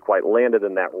never really quite landed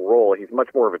in that role. He's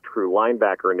much more of a true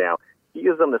linebacker now. He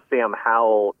is on the Sam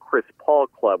Howell, Chris Paul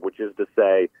club, which is to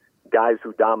say guys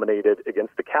who dominated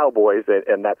against the Cowboys,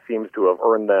 and that seems to have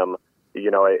earned them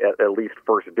at least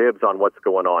first dibs on what's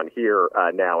going on here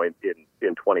now in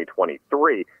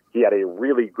 2023. He had a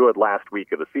really good last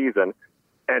week of the season,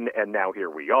 and now here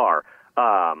we are.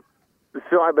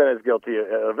 So I've been as guilty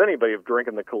of anybody of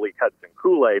drinking the Khaleke Hudson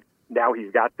Kool-Aid. Now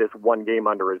he's got this one game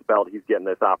under his belt. He's getting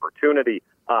this opportunity.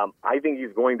 I think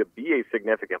he's going to be a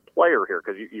significant player here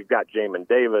because you've got Jamin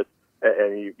Davis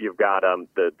and you've got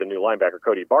the new linebacker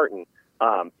Cody Barton.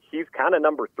 He's kind of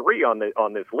number 3 on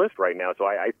this list right now, so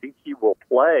I think he will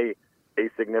play a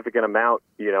significant amount,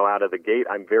 out of the gate.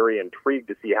 I'm very intrigued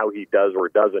to see how he does or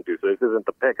doesn't do. So this isn't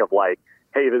the pick of like,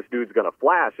 hey, this dude's going to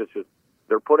flash. It's just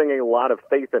they're putting a lot of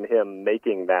faith in him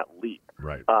making that leap.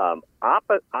 Right.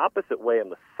 Opposite way in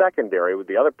the secondary with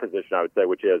the other position, I would say,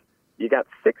 which is you got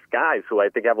 6 guys who I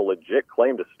think have a legit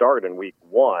claim to start in week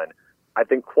 1. I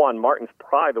think Quan Martin's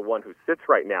probably the one who sits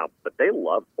right now, but they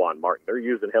love Quan Martin. They're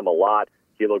using him a lot.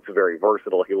 He looks very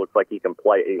versatile. He looks like he can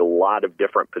play a lot of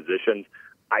different positions.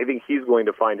 I think he's going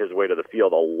to find his way to the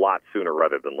field a lot sooner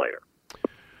rather than later.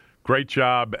 Great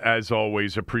job, as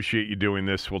always. Appreciate you doing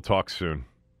this. We'll talk soon.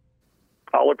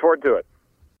 I'll look forward to it.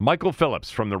 Michael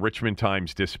Phillips from the Richmond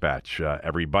Times-Dispatch,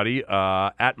 everybody.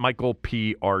 At Michael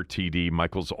PRTD.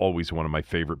 Michael's always one of my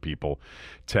favorite people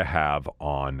to have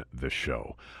on the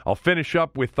show. I'll finish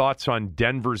up with thoughts on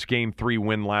Denver's Game 3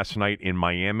 win last night in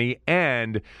Miami,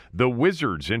 and the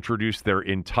Wizards introduced their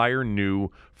entire new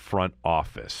front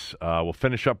office. We'll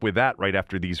finish up with that right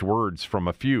after these words from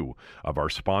a few of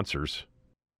our sponsors.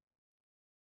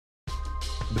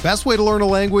 The best way to learn a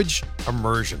language?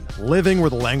 Immersion. Living where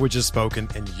the language is spoken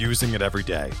and using it every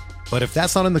day. But if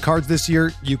that's not in the cards this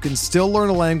year, you can still learn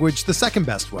a language the second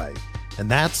best way, and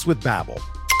that's with Babbel.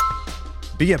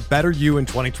 Be a better you in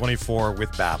 2024 with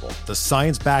Babbel, the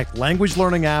science-backed language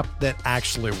learning app that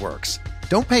actually works.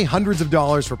 Don't pay hundreds of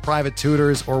dollars for private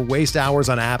tutors or waste hours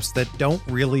on apps that don't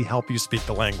really help you speak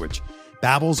the language.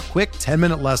 Babbel's quick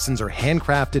 10-minute lessons are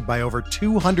handcrafted by over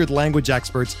 200 language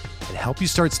experts and help you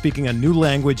start speaking a new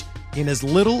language in as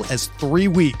little as 3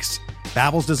 weeks.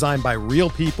 Babbel's designed by real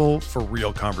people for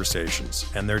real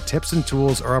conversations, and their tips and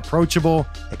tools are approachable,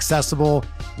 accessible,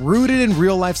 rooted in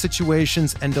real-life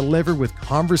situations, and delivered with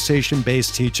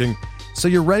conversation-based teaching, so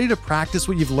you're ready to practice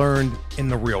what you've learned in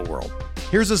the real world.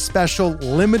 Here's a special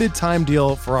limited-time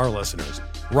deal for our listeners.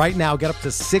 Right now, get up to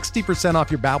 60% off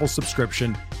your Babbel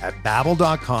subscription at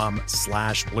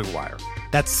babbel.com/Blue Wire.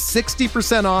 That's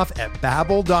 60% off at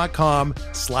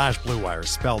babbel.com/Blue Wire,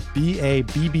 spelled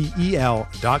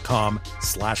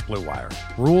BABBEL.com/Blue Wire.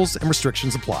 Rules and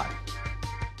restrictions apply.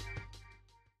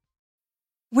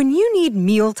 When you need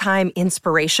mealtime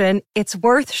inspiration, it's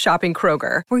worth shopping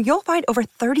Kroger, where you'll find over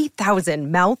 30,000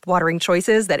 mouth-watering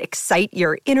choices that excite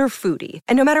your inner foodie.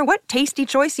 And no matter what tasty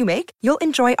choice you make, you'll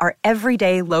enjoy our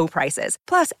everyday low prices,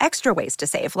 plus extra ways to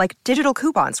save, like digital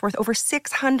coupons worth over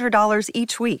 $600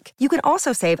 each week. You can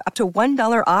also save up to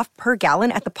 $1 off per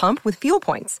gallon at the pump with fuel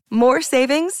points. More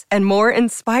savings and more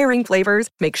inspiring flavors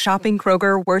make shopping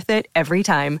Kroger worth it every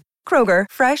time. Kroger,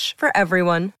 fresh for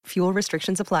everyone. Fuel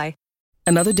restrictions apply.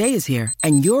 Another day is here,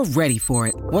 and you're ready for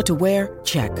it. What to wear?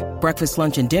 Check. Breakfast,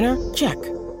 lunch, and dinner? Check.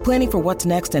 Planning for what's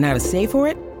next and how to save for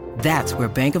it? That's where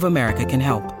Bank of America can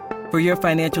help. For your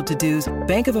financial to-dos,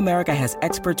 Bank of America has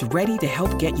experts ready to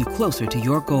help get you closer to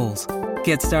your goals.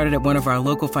 Get started at one of our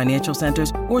local financial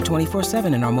centers or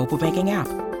 24/7 in our mobile banking app.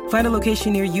 Find a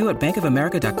location near you at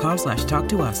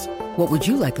bankofamerica.com/talktous. What would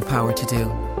you like the power to do?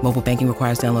 Mobile banking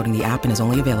requires downloading the app and is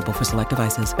only available for select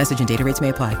devices. Message and data rates may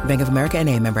apply. Bank of America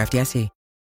N.A., member FDIC.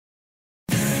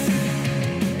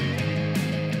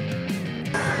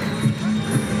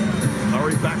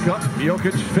 Murray back up.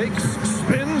 Jokic fakes,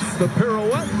 spins the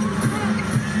pirouette.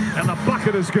 And the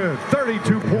bucket is good.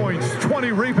 32 points,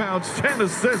 20 rebounds, 10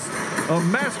 assists. A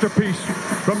masterpiece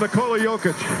from Nikola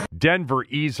Jokic. Denver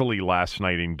easily last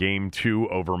night in Game 2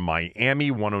 over Miami,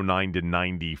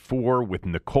 109-94, with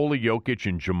Nikola Jokic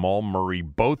and Jamal Murray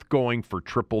both going for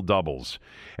triple-doubles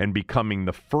and becoming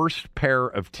the first pair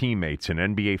of teammates in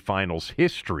NBA Finals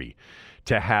history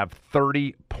to have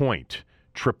 30-point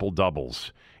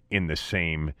triple-doubles in the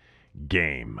same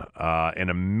game. An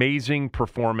amazing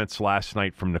performance last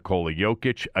night from Nikola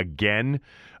Jokic. Again,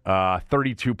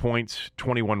 32 points,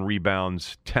 21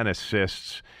 rebounds, 10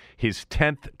 assists. His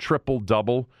 10th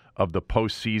triple-double of the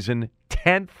postseason.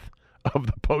 10th of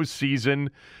the postseason.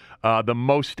 The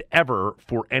most ever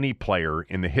for any player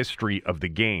in the history of the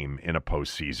game in a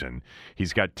postseason.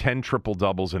 He's got 10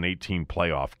 triple-doubles in 18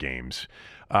 playoff games.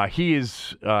 He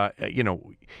is,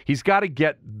 he's got to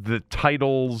get the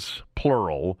titles,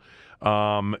 plural,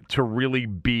 to really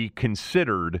be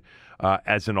considered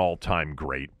as an all-time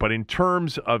great. But in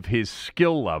terms of his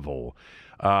skill level,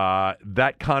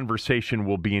 that conversation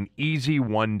will be an easy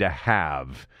one to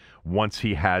have once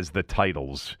he has the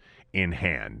titles in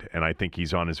hand. And I think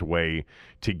he's on his way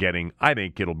to getting, I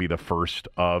think it'll be the first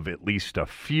of at least a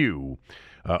few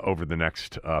over the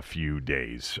next few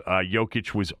days.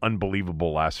 Jokic was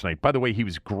unbelievable last night. By the way, he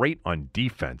was great on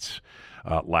defense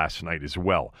last night as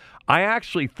well. I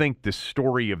actually think the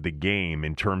story of the game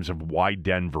in terms of why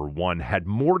Denver won had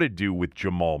more to do with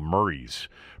Jamal Murray's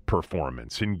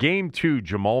performance. In Game 2,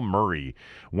 Jamal Murray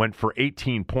went for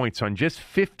 18 points on just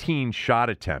 15 shot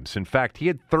attempts. In fact, he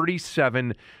had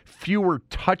 37 fewer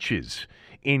touches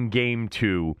in Game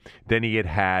 2 than he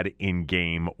had in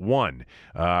Game 1.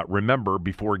 Remember,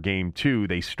 before Game 2,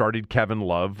 they started Kevin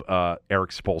Love,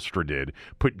 Eric Spoelstra did,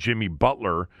 put Jimmy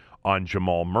Butler on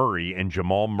Jamal Murray, and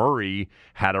Jamal Murray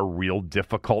had a real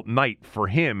difficult night for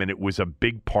him, and it was a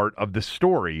big part of the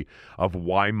story of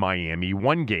why Miami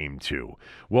won Game 2.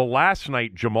 Well, last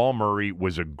night, Jamal Murray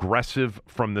was aggressive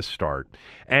from the start,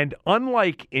 and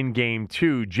unlike in Game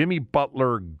 2, Jimmy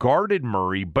Butler guarded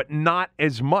Murray, but not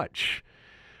as much.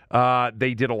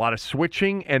 They did a lot of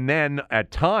switching, and then at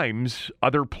times,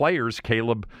 other players,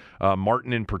 Caleb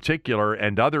Martin in particular,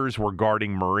 and others were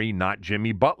guarding Murray, not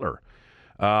Jimmy Butler.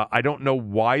 I don't know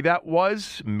why that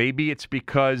was. Maybe it's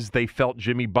because they felt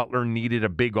Jimmy Butler needed a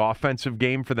big offensive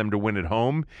game for them to win at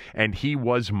home, and he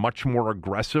was much more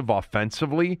aggressive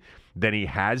offensively than he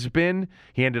has been.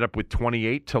 He ended up with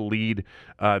 28 to lead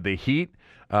the Heat.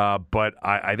 But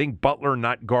I think Butler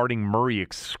not guarding Murray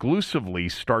exclusively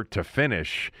start to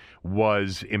finish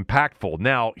was impactful.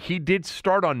 Now, he did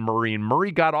start on Murray, and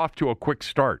Murray got off to a quick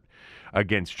start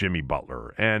against Jimmy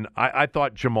Butler. And I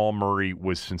thought Jamal Murray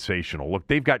was sensational. Look,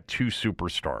 they've got two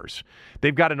superstars.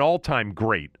 They've got an all-time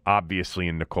great, obviously,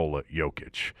 in Nikola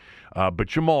Jokic. But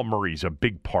Jamal Murray's a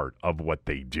big part of what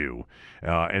they do.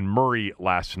 And Murray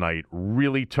last night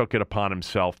really took it upon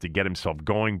himself to get himself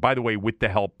going. By the way, with the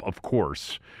help, of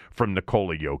course, from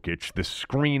Nikola Jokic, the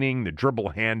screening, the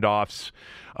dribble handoffs,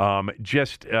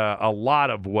 just a lot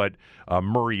of what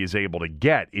Murray is able to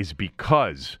get is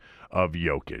because of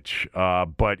Jokic.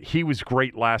 But he was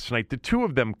great last night. The two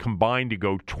of them combined to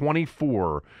go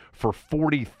 24 for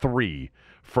 43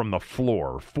 from the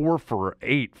floor, 4 for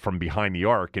 8 from behind the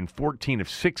arc, and 14 of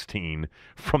 16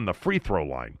 from the free throw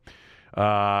line.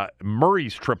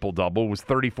 Murray's triple-double was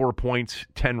 34 points,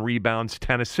 10 rebounds,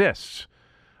 10 assists.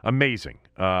 Amazing,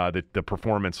 the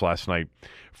performance last night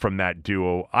from that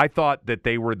duo. I thought that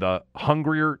they were the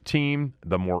hungrier team,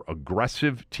 the more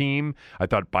aggressive team. I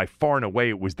thought by far and away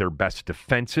it was their best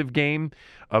defensive game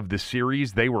of the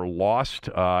series. They were lost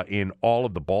in all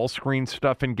of the ball screen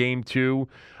stuff in Game 2,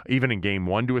 even in Game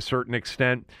 1 to a certain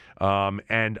extent,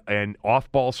 and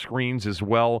off-ball screens as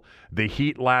well. The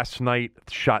Heat last night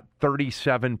shot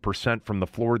 37% from the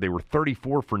floor. They were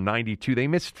 34 for 92. They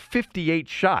missed 58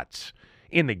 shots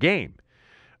in the game.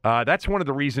 That's one of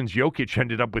the reasons Jokic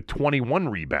ended up with 21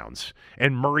 rebounds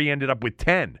and Murray ended up with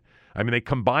 10. I mean, they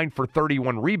combined for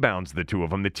 31 rebounds, the two of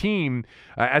them. The team,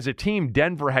 as a team,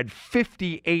 Denver had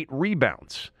 58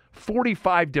 rebounds,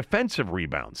 45 defensive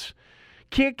rebounds.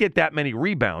 Can't get that many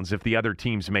rebounds if the other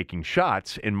team's making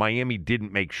shots, and Miami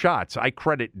didn't make shots. I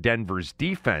credit Denver's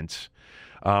defense.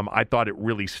 I thought it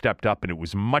really stepped up, and it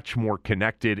was much more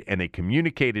connected, and they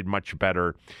communicated much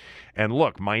better. And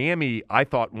look, Miami, I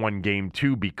thought, won Game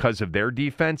 2 because of their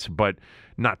defense, but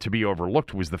not to be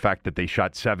overlooked was the fact that they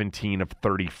shot 17 of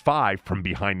 35 from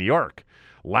behind the arc.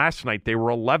 Last night, they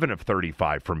were 11 of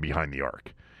 35 from behind the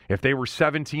arc. If they were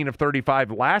 17 of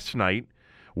 35 last night,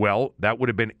 Well, that would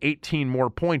have been 18 more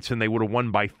points, and they would have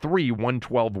won by 3,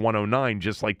 112-109,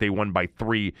 just like they won by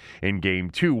 3 in Game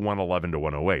 2,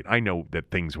 111-108. I know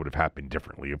that things would have happened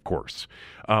differently, of course.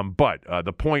 But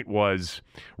the point was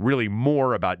really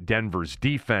more about Denver's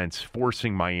defense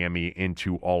forcing Miami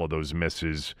into all of those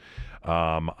misses.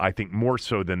 I think more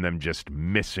so than them just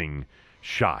missing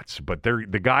shots. But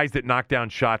the guys that knocked down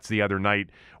shots the other night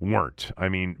weren't. I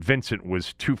mean, Vincent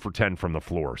was 2 for 10 from the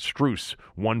floor. Strus,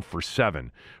 1 for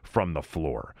 7 from the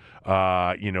floor.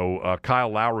 Kyle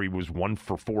Lowry was 1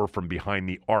 for 4 from behind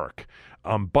the arc.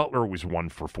 Butler was 1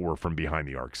 for 4 from behind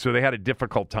the arc. So they had a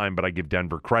difficult time, but I give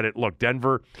Denver credit. Look,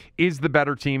 Denver is the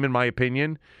better team in my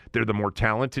opinion. They're the more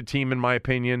talented team in my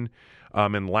opinion.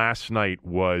 And last night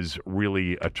was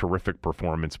really a terrific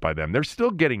performance by them. They're still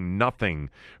getting nothing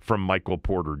from Michael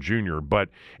Porter Jr., but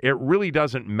it really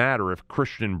doesn't matter if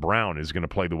Christian Braun is going to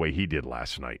play the way he did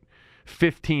last night.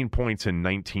 15 points in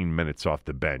 19 minutes off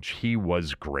the bench. He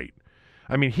was great.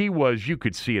 I mean, you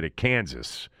could see it at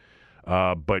Kansas,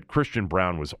 but Christian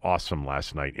Braun was awesome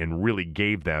last night and really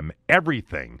gave them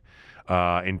everything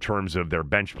in terms of their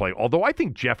bench play. Although I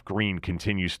think Jeff Green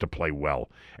continues to play well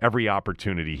every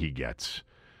opportunity he gets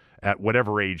at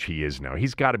whatever age he is now.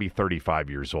 He's got to be 35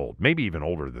 years old, maybe even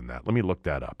older than that. Let me look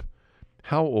that up.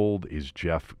 How old is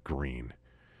Jeff Green?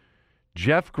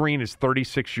 Jeff Green is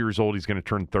 36 years old. He's going to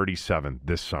turn 37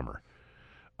 this summer.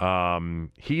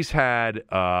 He's had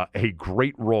a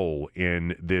great role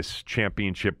in this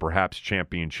perhaps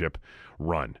championship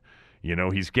run. You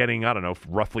know, he's getting,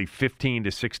 roughly 15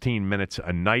 to 16 minutes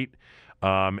a night,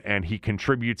 and he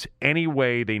contributes any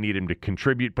way they need him to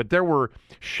contribute. But there were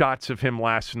shots of him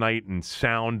last night and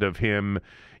sound of him,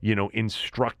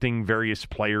 instructing various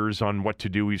players on what to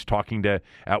do.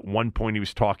 At one point, he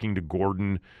was talking to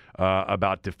Gordon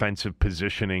about defensive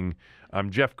positioning.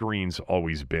 Jeff Green's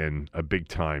always been a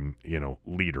big-time,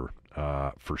 leader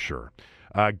for sure.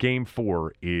 Game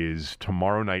 4 is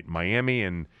tomorrow night in Miami,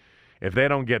 and if they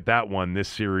don't get that one, this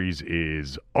series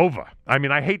is over. I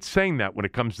mean, I hate saying that when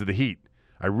it comes to the Heat.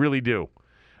 I really do.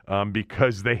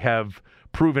 Because they have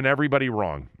proven everybody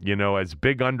wrong. As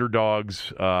big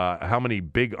underdogs, how many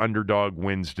big underdog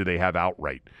wins do they have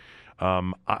outright?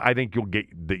 I think you'll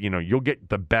get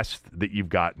the best that you've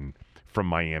gotten from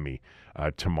Miami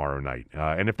tomorrow night.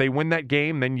 And if they win that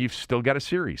game, then you've still got a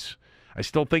series. I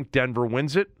still think Denver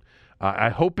wins it. I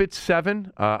hope it's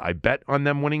 7. I bet on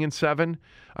them winning in 7.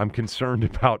 I'm concerned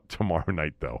about tomorrow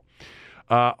night, though.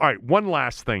 All right, one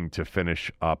last thing to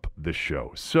finish up the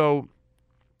show. So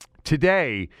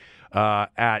today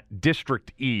at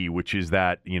District E, which is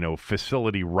that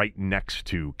facility right next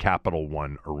to Capital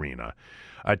One Arena,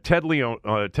 Ted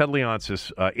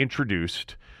Leonsis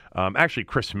introduced. Actually,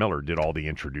 Chris Miller did all the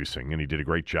introducing, and he did a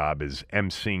great job as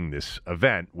emceeing this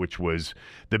event, which was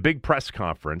the big press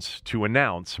conference to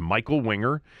announce Michael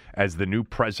Winger as the new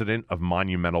president of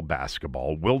Monumental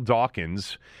Basketball, Will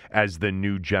Dawkins as the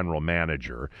new general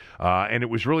manager. And it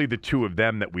was really the two of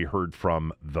them that we heard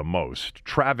from the most.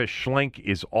 Travis Schlenk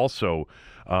is also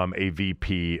a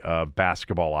VP of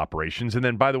basketball operations. And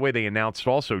then, by the way, they announced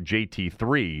also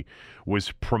JT3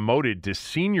 was promoted to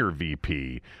senior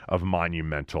VP of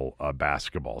Monumental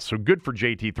basketball. So good for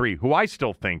JT3, who I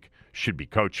still think should be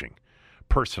coaching,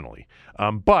 personally.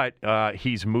 But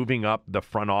he's moving up the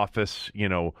front office,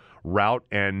 route,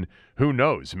 and who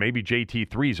knows? Maybe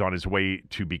JT3 is on his way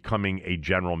to becoming a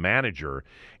general manager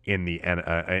in the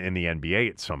NBA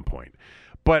at some point.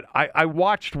 But I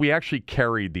watched, we actually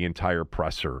carried the entire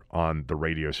presser on the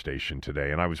radio station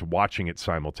today, and I was watching it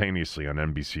simultaneously on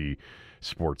NBC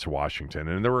Sports Washington.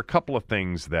 And there were a couple of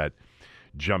things that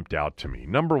jumped out to me.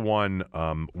 Number one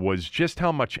was just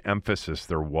how much emphasis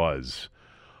there was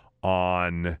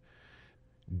on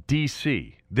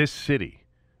D.C., this city,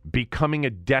 becoming a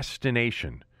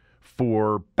destination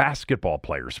for basketball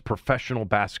players, professional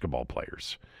basketball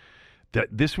players.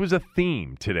 This was a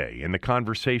theme today in the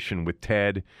conversation with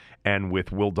Ted and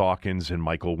with Will Dawkins and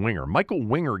Michael Winger. Michael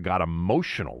Winger got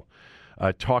emotional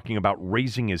talking about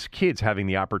raising his kids, having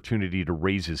the opportunity to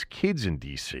raise his kids in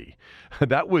D.C.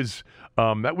 That was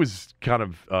kind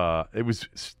of it was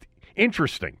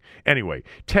interesting. Anyway,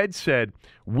 Ted said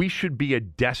we should be a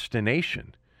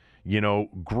destination,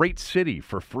 great city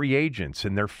for free agents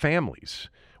and their families.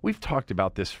 We've talked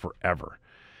about this forever.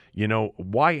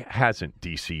 Why hasn't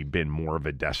D.C. been more of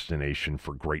a destination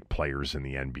for great players in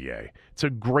the NBA? It's a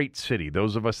great city.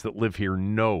 Those of us that live here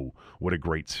know what a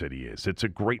great city is. It's a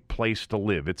great place to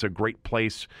live. It's a great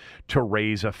place to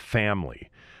raise a family.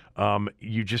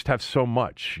 You just have so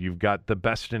much. You've got the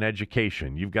best in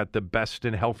education. You've got the best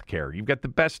in healthcare. You've got the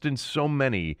best in so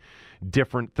many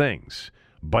different things.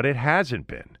 But it hasn't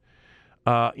been.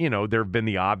 There have been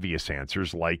the obvious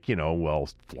answers like,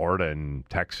 Florida and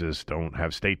Texas don't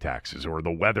have state taxes, or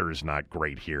the weather's not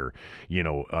great here,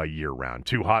 year round.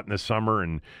 Too hot in the summer,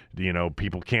 and,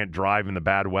 people can't drive in the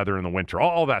bad weather in the winter,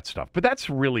 all that stuff. But that's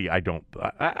really, I don't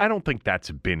think that's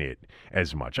been it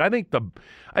as much. I think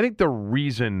the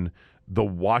reason the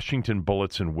Washington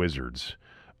Bullets and Wizards,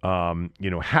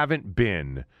 haven't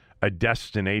been a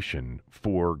destination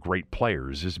for great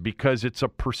players is because it's a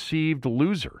perceived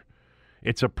loser.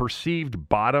 It's a perceived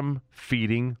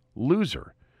bottom-feeding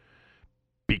loser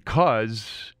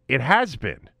because it has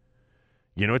been.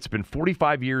 It's been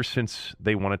 45 years since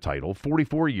they won a title,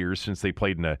 44 years since they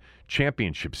played in a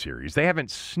championship series. They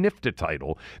haven't sniffed a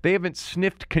title. They haven't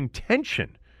sniffed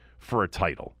contention for a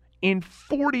title in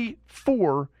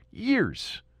 44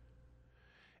 years.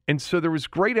 And so there was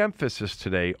great emphasis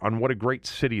today on what a great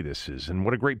city this is and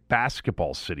what a great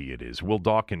basketball city it is. Will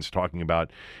Dawkins talking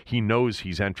about he knows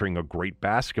he's entering a great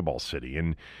basketball city.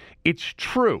 And it's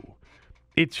true.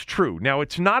 It's true. Now,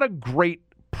 it's not a great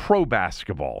pro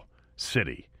basketball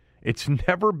city. It's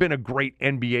never been a great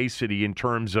NBA city in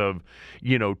terms of,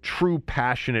 true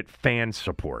passionate fan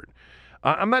support.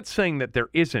 I'm not saying that there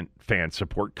isn't fan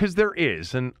support, because there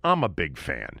is, and I'm a big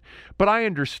fan. But I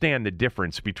understand the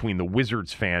difference between the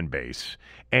Wizards fan base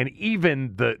and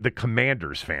even the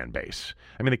Commanders fan base.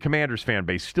 I mean, the Commanders fan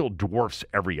base still dwarfs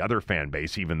every other fan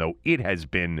base, even though it has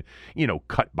been,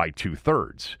 cut by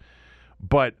 2/3.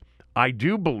 But I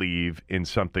do believe in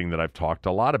something that I've talked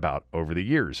a lot about over the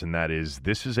years, and that is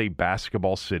this is a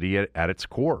basketball city at its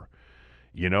core.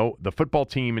 The football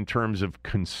team, in terms of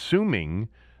consuming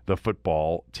the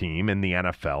football team in the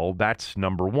NFL, that's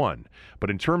number one. But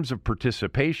in terms of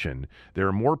participation, there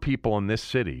are more people in this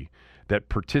city that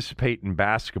participate in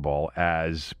basketball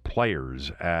as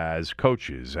players, as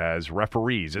coaches, as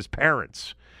referees, as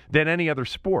parents than any other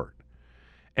sport.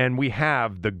 And we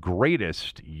have the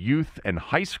greatest youth and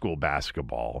high school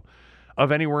basketball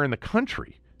of anywhere in the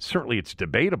country. Certainly it's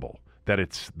debatable that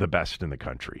it's the best in the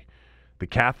country. The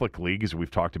Catholic League, as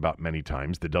we've talked about many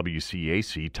times, the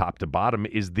WCAC, top to bottom,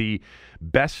 is the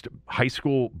best high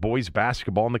school boys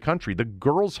basketball in the country. The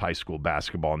girls' high school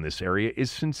basketball in this area is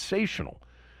sensational.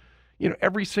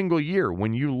 Every single year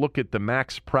when you look at the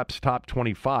Max Preps Top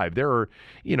 25, there are,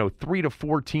 3 to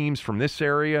 4 teams from this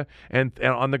area, and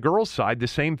on the girls' side, the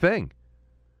same thing.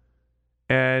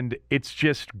 And it's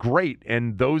just great.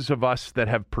 And those of us that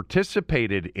have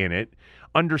participated in it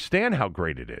understand how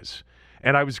great it is.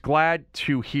 And I was glad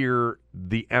to hear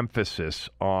the emphasis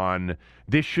on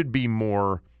this should be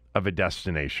more of a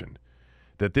destination,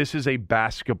 that this is a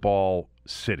basketball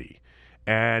city.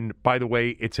 And by the way,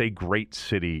 it's a great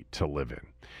city to live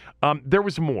in. There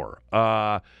was more.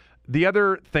 The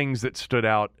other things that stood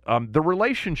out, the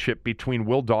relationship between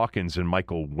Will Dawkins and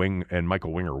Michael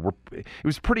Winger, it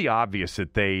was pretty obvious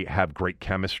that they have great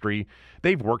chemistry.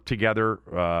 They've worked together,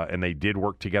 and they did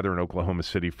work together in Oklahoma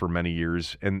City for many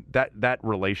years, and that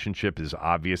relationship is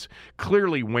obvious.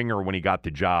 Clearly, Winger, when he got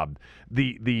the job,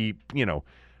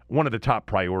 one of the top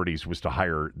priorities was to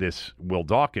hire this Will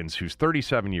Dawkins, who's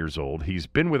 37 years old. He's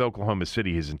been with Oklahoma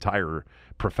City his entire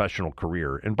professional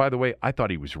career. And by the way, I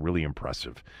thought he was really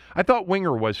impressive. I thought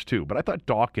Winger was too, but I thought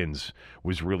Dawkins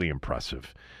was really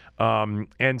impressive.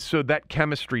 And so that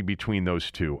chemistry between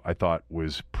those two, I thought,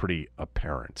 was pretty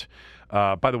apparent.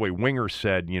 By the way, Winger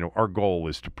said, our goal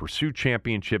is to pursue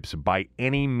championships by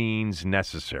any means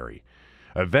necessary.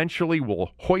 Eventually,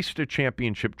 we'll hoist a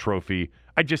championship trophy.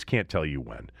 I just can't tell you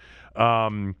when.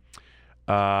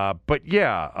 But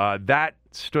yeah, that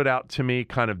stood out to me,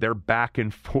 kind of their back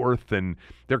and forth, and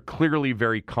they're clearly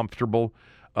very comfortable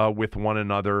with one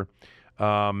another.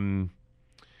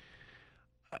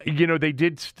 They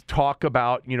did talk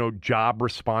about, job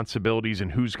responsibilities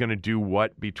and who's going to do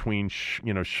what between,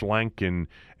 Schlenk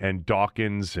and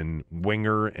Dawkins and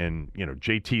Winger and,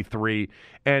 JT3.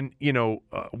 And,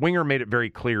 Winger made it very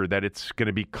clear that it's going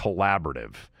to be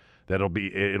collaborative, that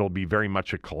it'll be very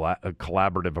much a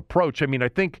collaborative approach. I mean, I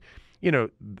think,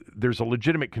 there's a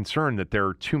legitimate concern that there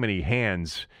are too many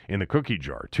hands in the cookie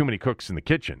jar, too many cooks in the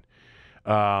kitchen.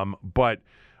 But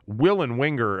Will and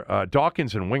Winger,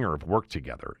 Dawkins and Winger have worked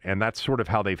together, and that's sort of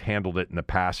how they've handled it in the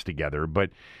past together. But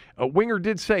Winger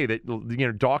did say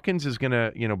that, Dawkins is going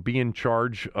to, be in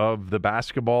charge of the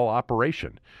basketball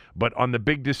operation. But on the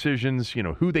big decisions,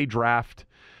 who they draft,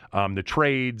 the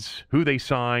trades, who they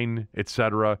sign,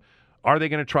 etc., are they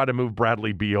going to try to move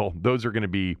Bradley Beal? Those are going to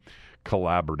be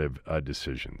collaborative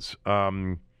decisions.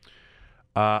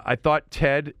 I thought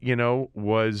Ted,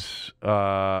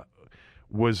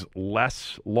 was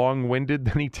less long-winded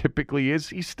than he typically is.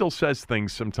 He still says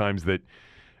things sometimes that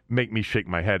make me shake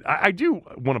my head. I do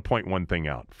want to point one thing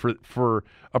out. For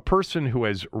a person who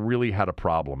has really had a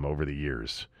problem over the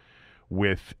years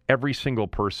with every single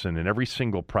person in every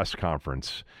single press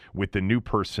conference with the new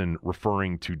person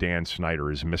referring to Dan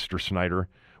Snyder as Mr. Snyder,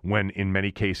 when in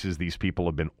many cases these people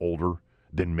have been older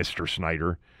than Mr.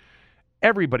 Snyder,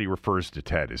 everybody refers to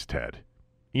Ted as Ted.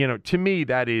 To me,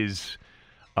 that is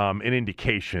an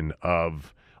indication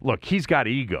of, look, he's got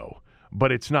ego,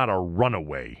 but it's not a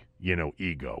runaway,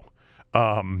 ego.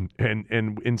 And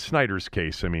in Snyder's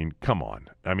case, I mean, come on.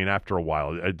 I mean, after a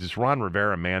while, does Ron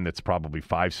Rivera, a man that's probably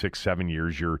 5, 6, 7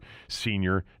 years your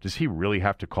senior, does he really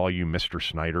have to call you Mr.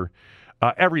 Snyder?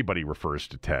 Everybody refers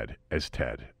to Ted as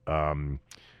Ted.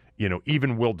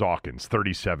 Even Will Dawkins,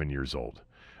 37 years old.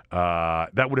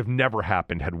 That would have never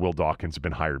happened had Will Dawkins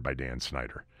been hired by Dan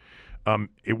Snyder.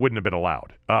 It wouldn't have been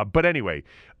allowed. But anyway,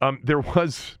 there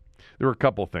were a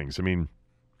couple of things. I mean,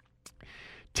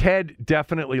 Ted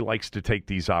definitely likes to take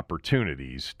these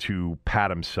opportunities to pat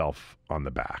himself on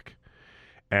the back.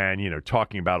 And,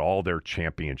 talking about all their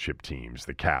championship teams,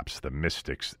 the Caps, the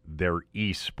Mystics, their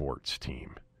esports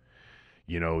team.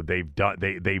 They've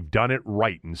done it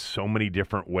right in so many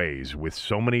different ways with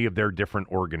so many of their different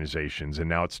organizations, and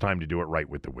now it's time to do it right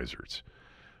with the Wizards.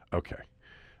 Okay.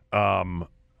 I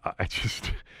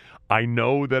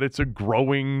know that it's a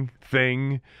growing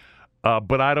thing.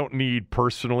 But I don't need,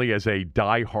 personally, as a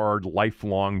diehard,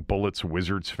 lifelong Bullets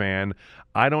Wizards fan,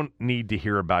 I don't need to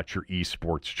hear about your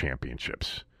esports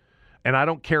championships. And I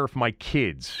don't care if my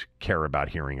kids care about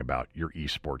hearing about your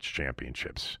esports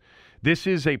championships. This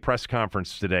is a press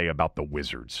conference today about the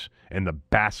Wizards and the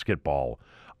basketball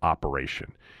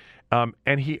operation.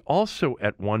 And he also,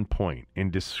 at one point,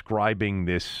 in describing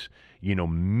this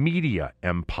media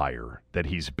empire that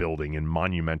he's building in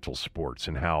Monumental Sports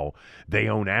and how they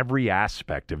own every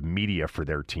aspect of media for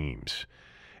their teams.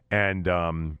 And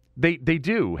they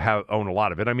do own a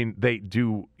lot of it. I mean, they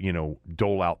do,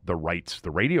 dole out the rights,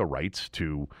 the radio rights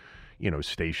to,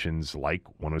 stations like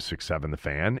 106.7 The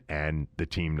Fan and the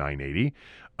Team 980.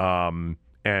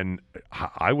 And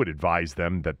I would advise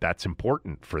them that that's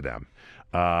important for them.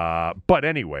 But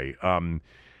anyway,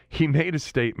 he made a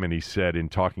statement, he said, in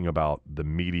talking about the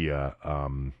media,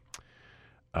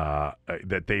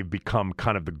 that they've become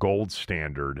kind of the gold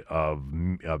standard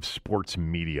of sports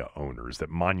media owners, that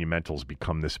Monumental's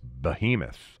become this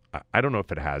behemoth. I don't know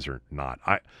if it has or not.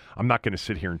 I'm not going to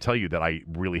sit here and tell you that I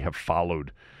really have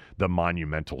followed the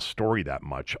Monumental story that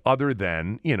much, other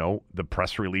than, the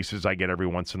press releases I get every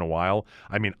once in a while.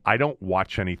 I mean, I don't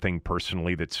watch anything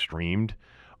personally that's streamed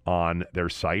on their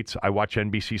sites. I watch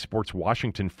NBC Sports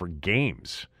Washington for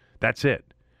games. That's it.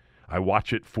 I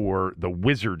watch it for the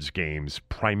Wizards games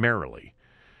primarily,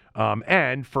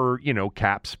 and for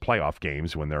Caps playoff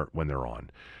games when they're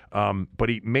on. But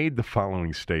he made the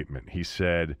following statement. He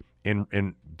said,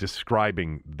 in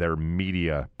describing their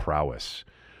media prowess,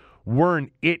 we're an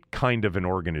it kind of an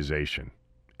organization,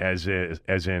 as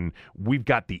in we've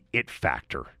got the it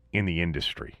factor in the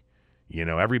industry.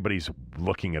 Everybody's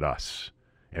looking at us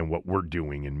and what we're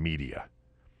doing in media.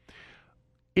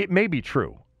 It may be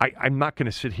true. I'm not going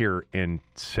to sit here and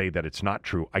say that it's not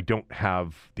true. I don't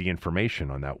have the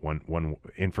information on that one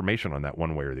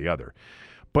way or the other.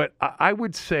 But I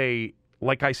would say,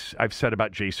 like I've said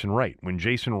about Jason Wright, when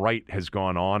Jason Wright has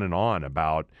gone on and on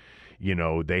about,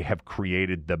 they have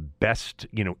created the best,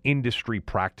 industry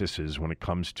practices when it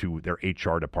comes to their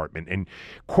HR department, and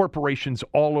corporations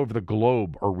all over the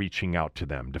globe are reaching out to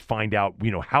them to find out,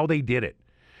 how they did it.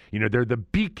 They're the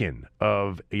beacon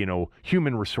of,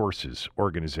 human resources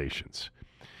organizations.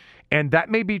 And that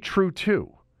may be true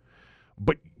too.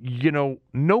 But, no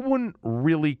one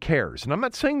really cares. And I'm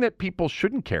not saying that people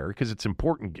shouldn't care, because it's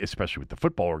important, especially with the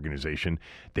football organization.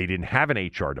 They didn't have an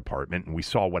HR department, and we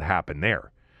saw what happened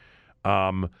there.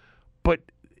 But,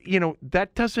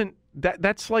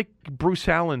 that's like Bruce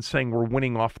Allen saying we're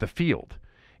winning off the field.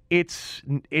 It's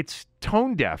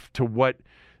tone deaf to what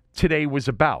today was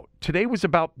about. Today was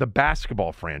about the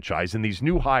basketball franchise and these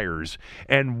new hires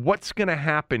and what's going to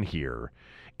happen here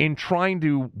in trying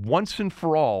to once and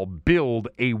for all build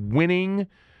a winning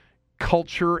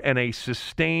culture and a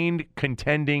sustained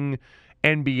contending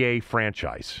NBA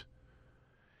franchise.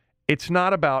 It's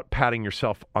not about patting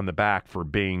yourself on the back for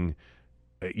being,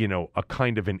 a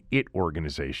kind of an it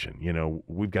organization.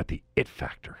 We've got the it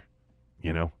factor,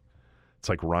 It's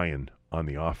like Ryan on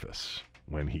The Office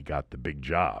when he got the big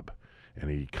job,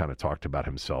 and he kind of talked about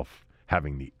himself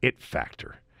having the it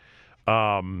factor.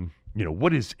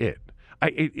 What is it?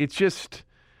 It's just,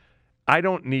 I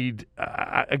don't need,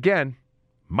 again,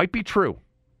 might be true,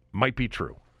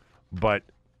 but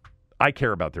I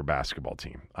care about their basketball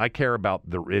team. I care about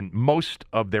most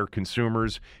of their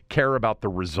consumers care about the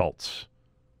results.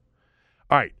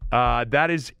 All right, that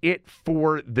is it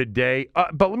for the day.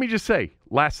 But let me just say,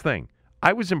 last thing.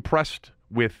 I was impressed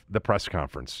with the press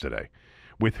conference today,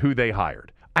 with who they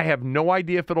hired. I have no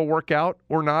idea if it'll work out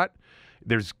or not.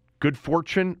 There's good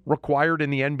fortune required in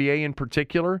the NBA in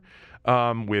particular,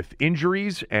 with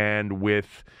injuries and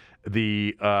with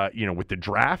the with the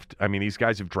draft. I mean, these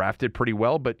guys have drafted pretty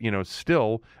well, but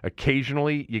still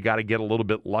occasionally you got to get a little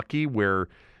bit lucky where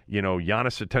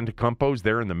Giannis Antetokounmpo's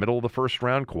there in the middle of the first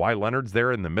round, Kawhi Leonard's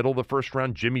there in the middle of the first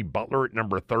round, Jimmy Butler at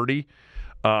number 30.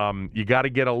 You got to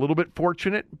get a little bit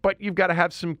fortunate, but you've got to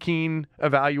have some keen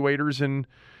evaluators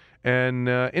and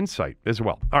insight as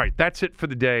well. All right, that's it for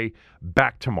the day.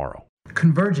 Back tomorrow.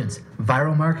 Convergence,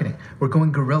 viral marketing. We're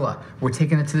going guerrilla. We're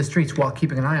taking it to the streets while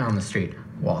keeping an eye on the street,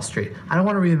 Wall Street. I don't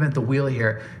want to reinvent the wheel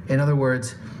here. In other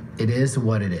words, it is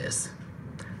what it is.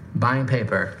 Buying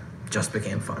paper just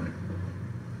became fun.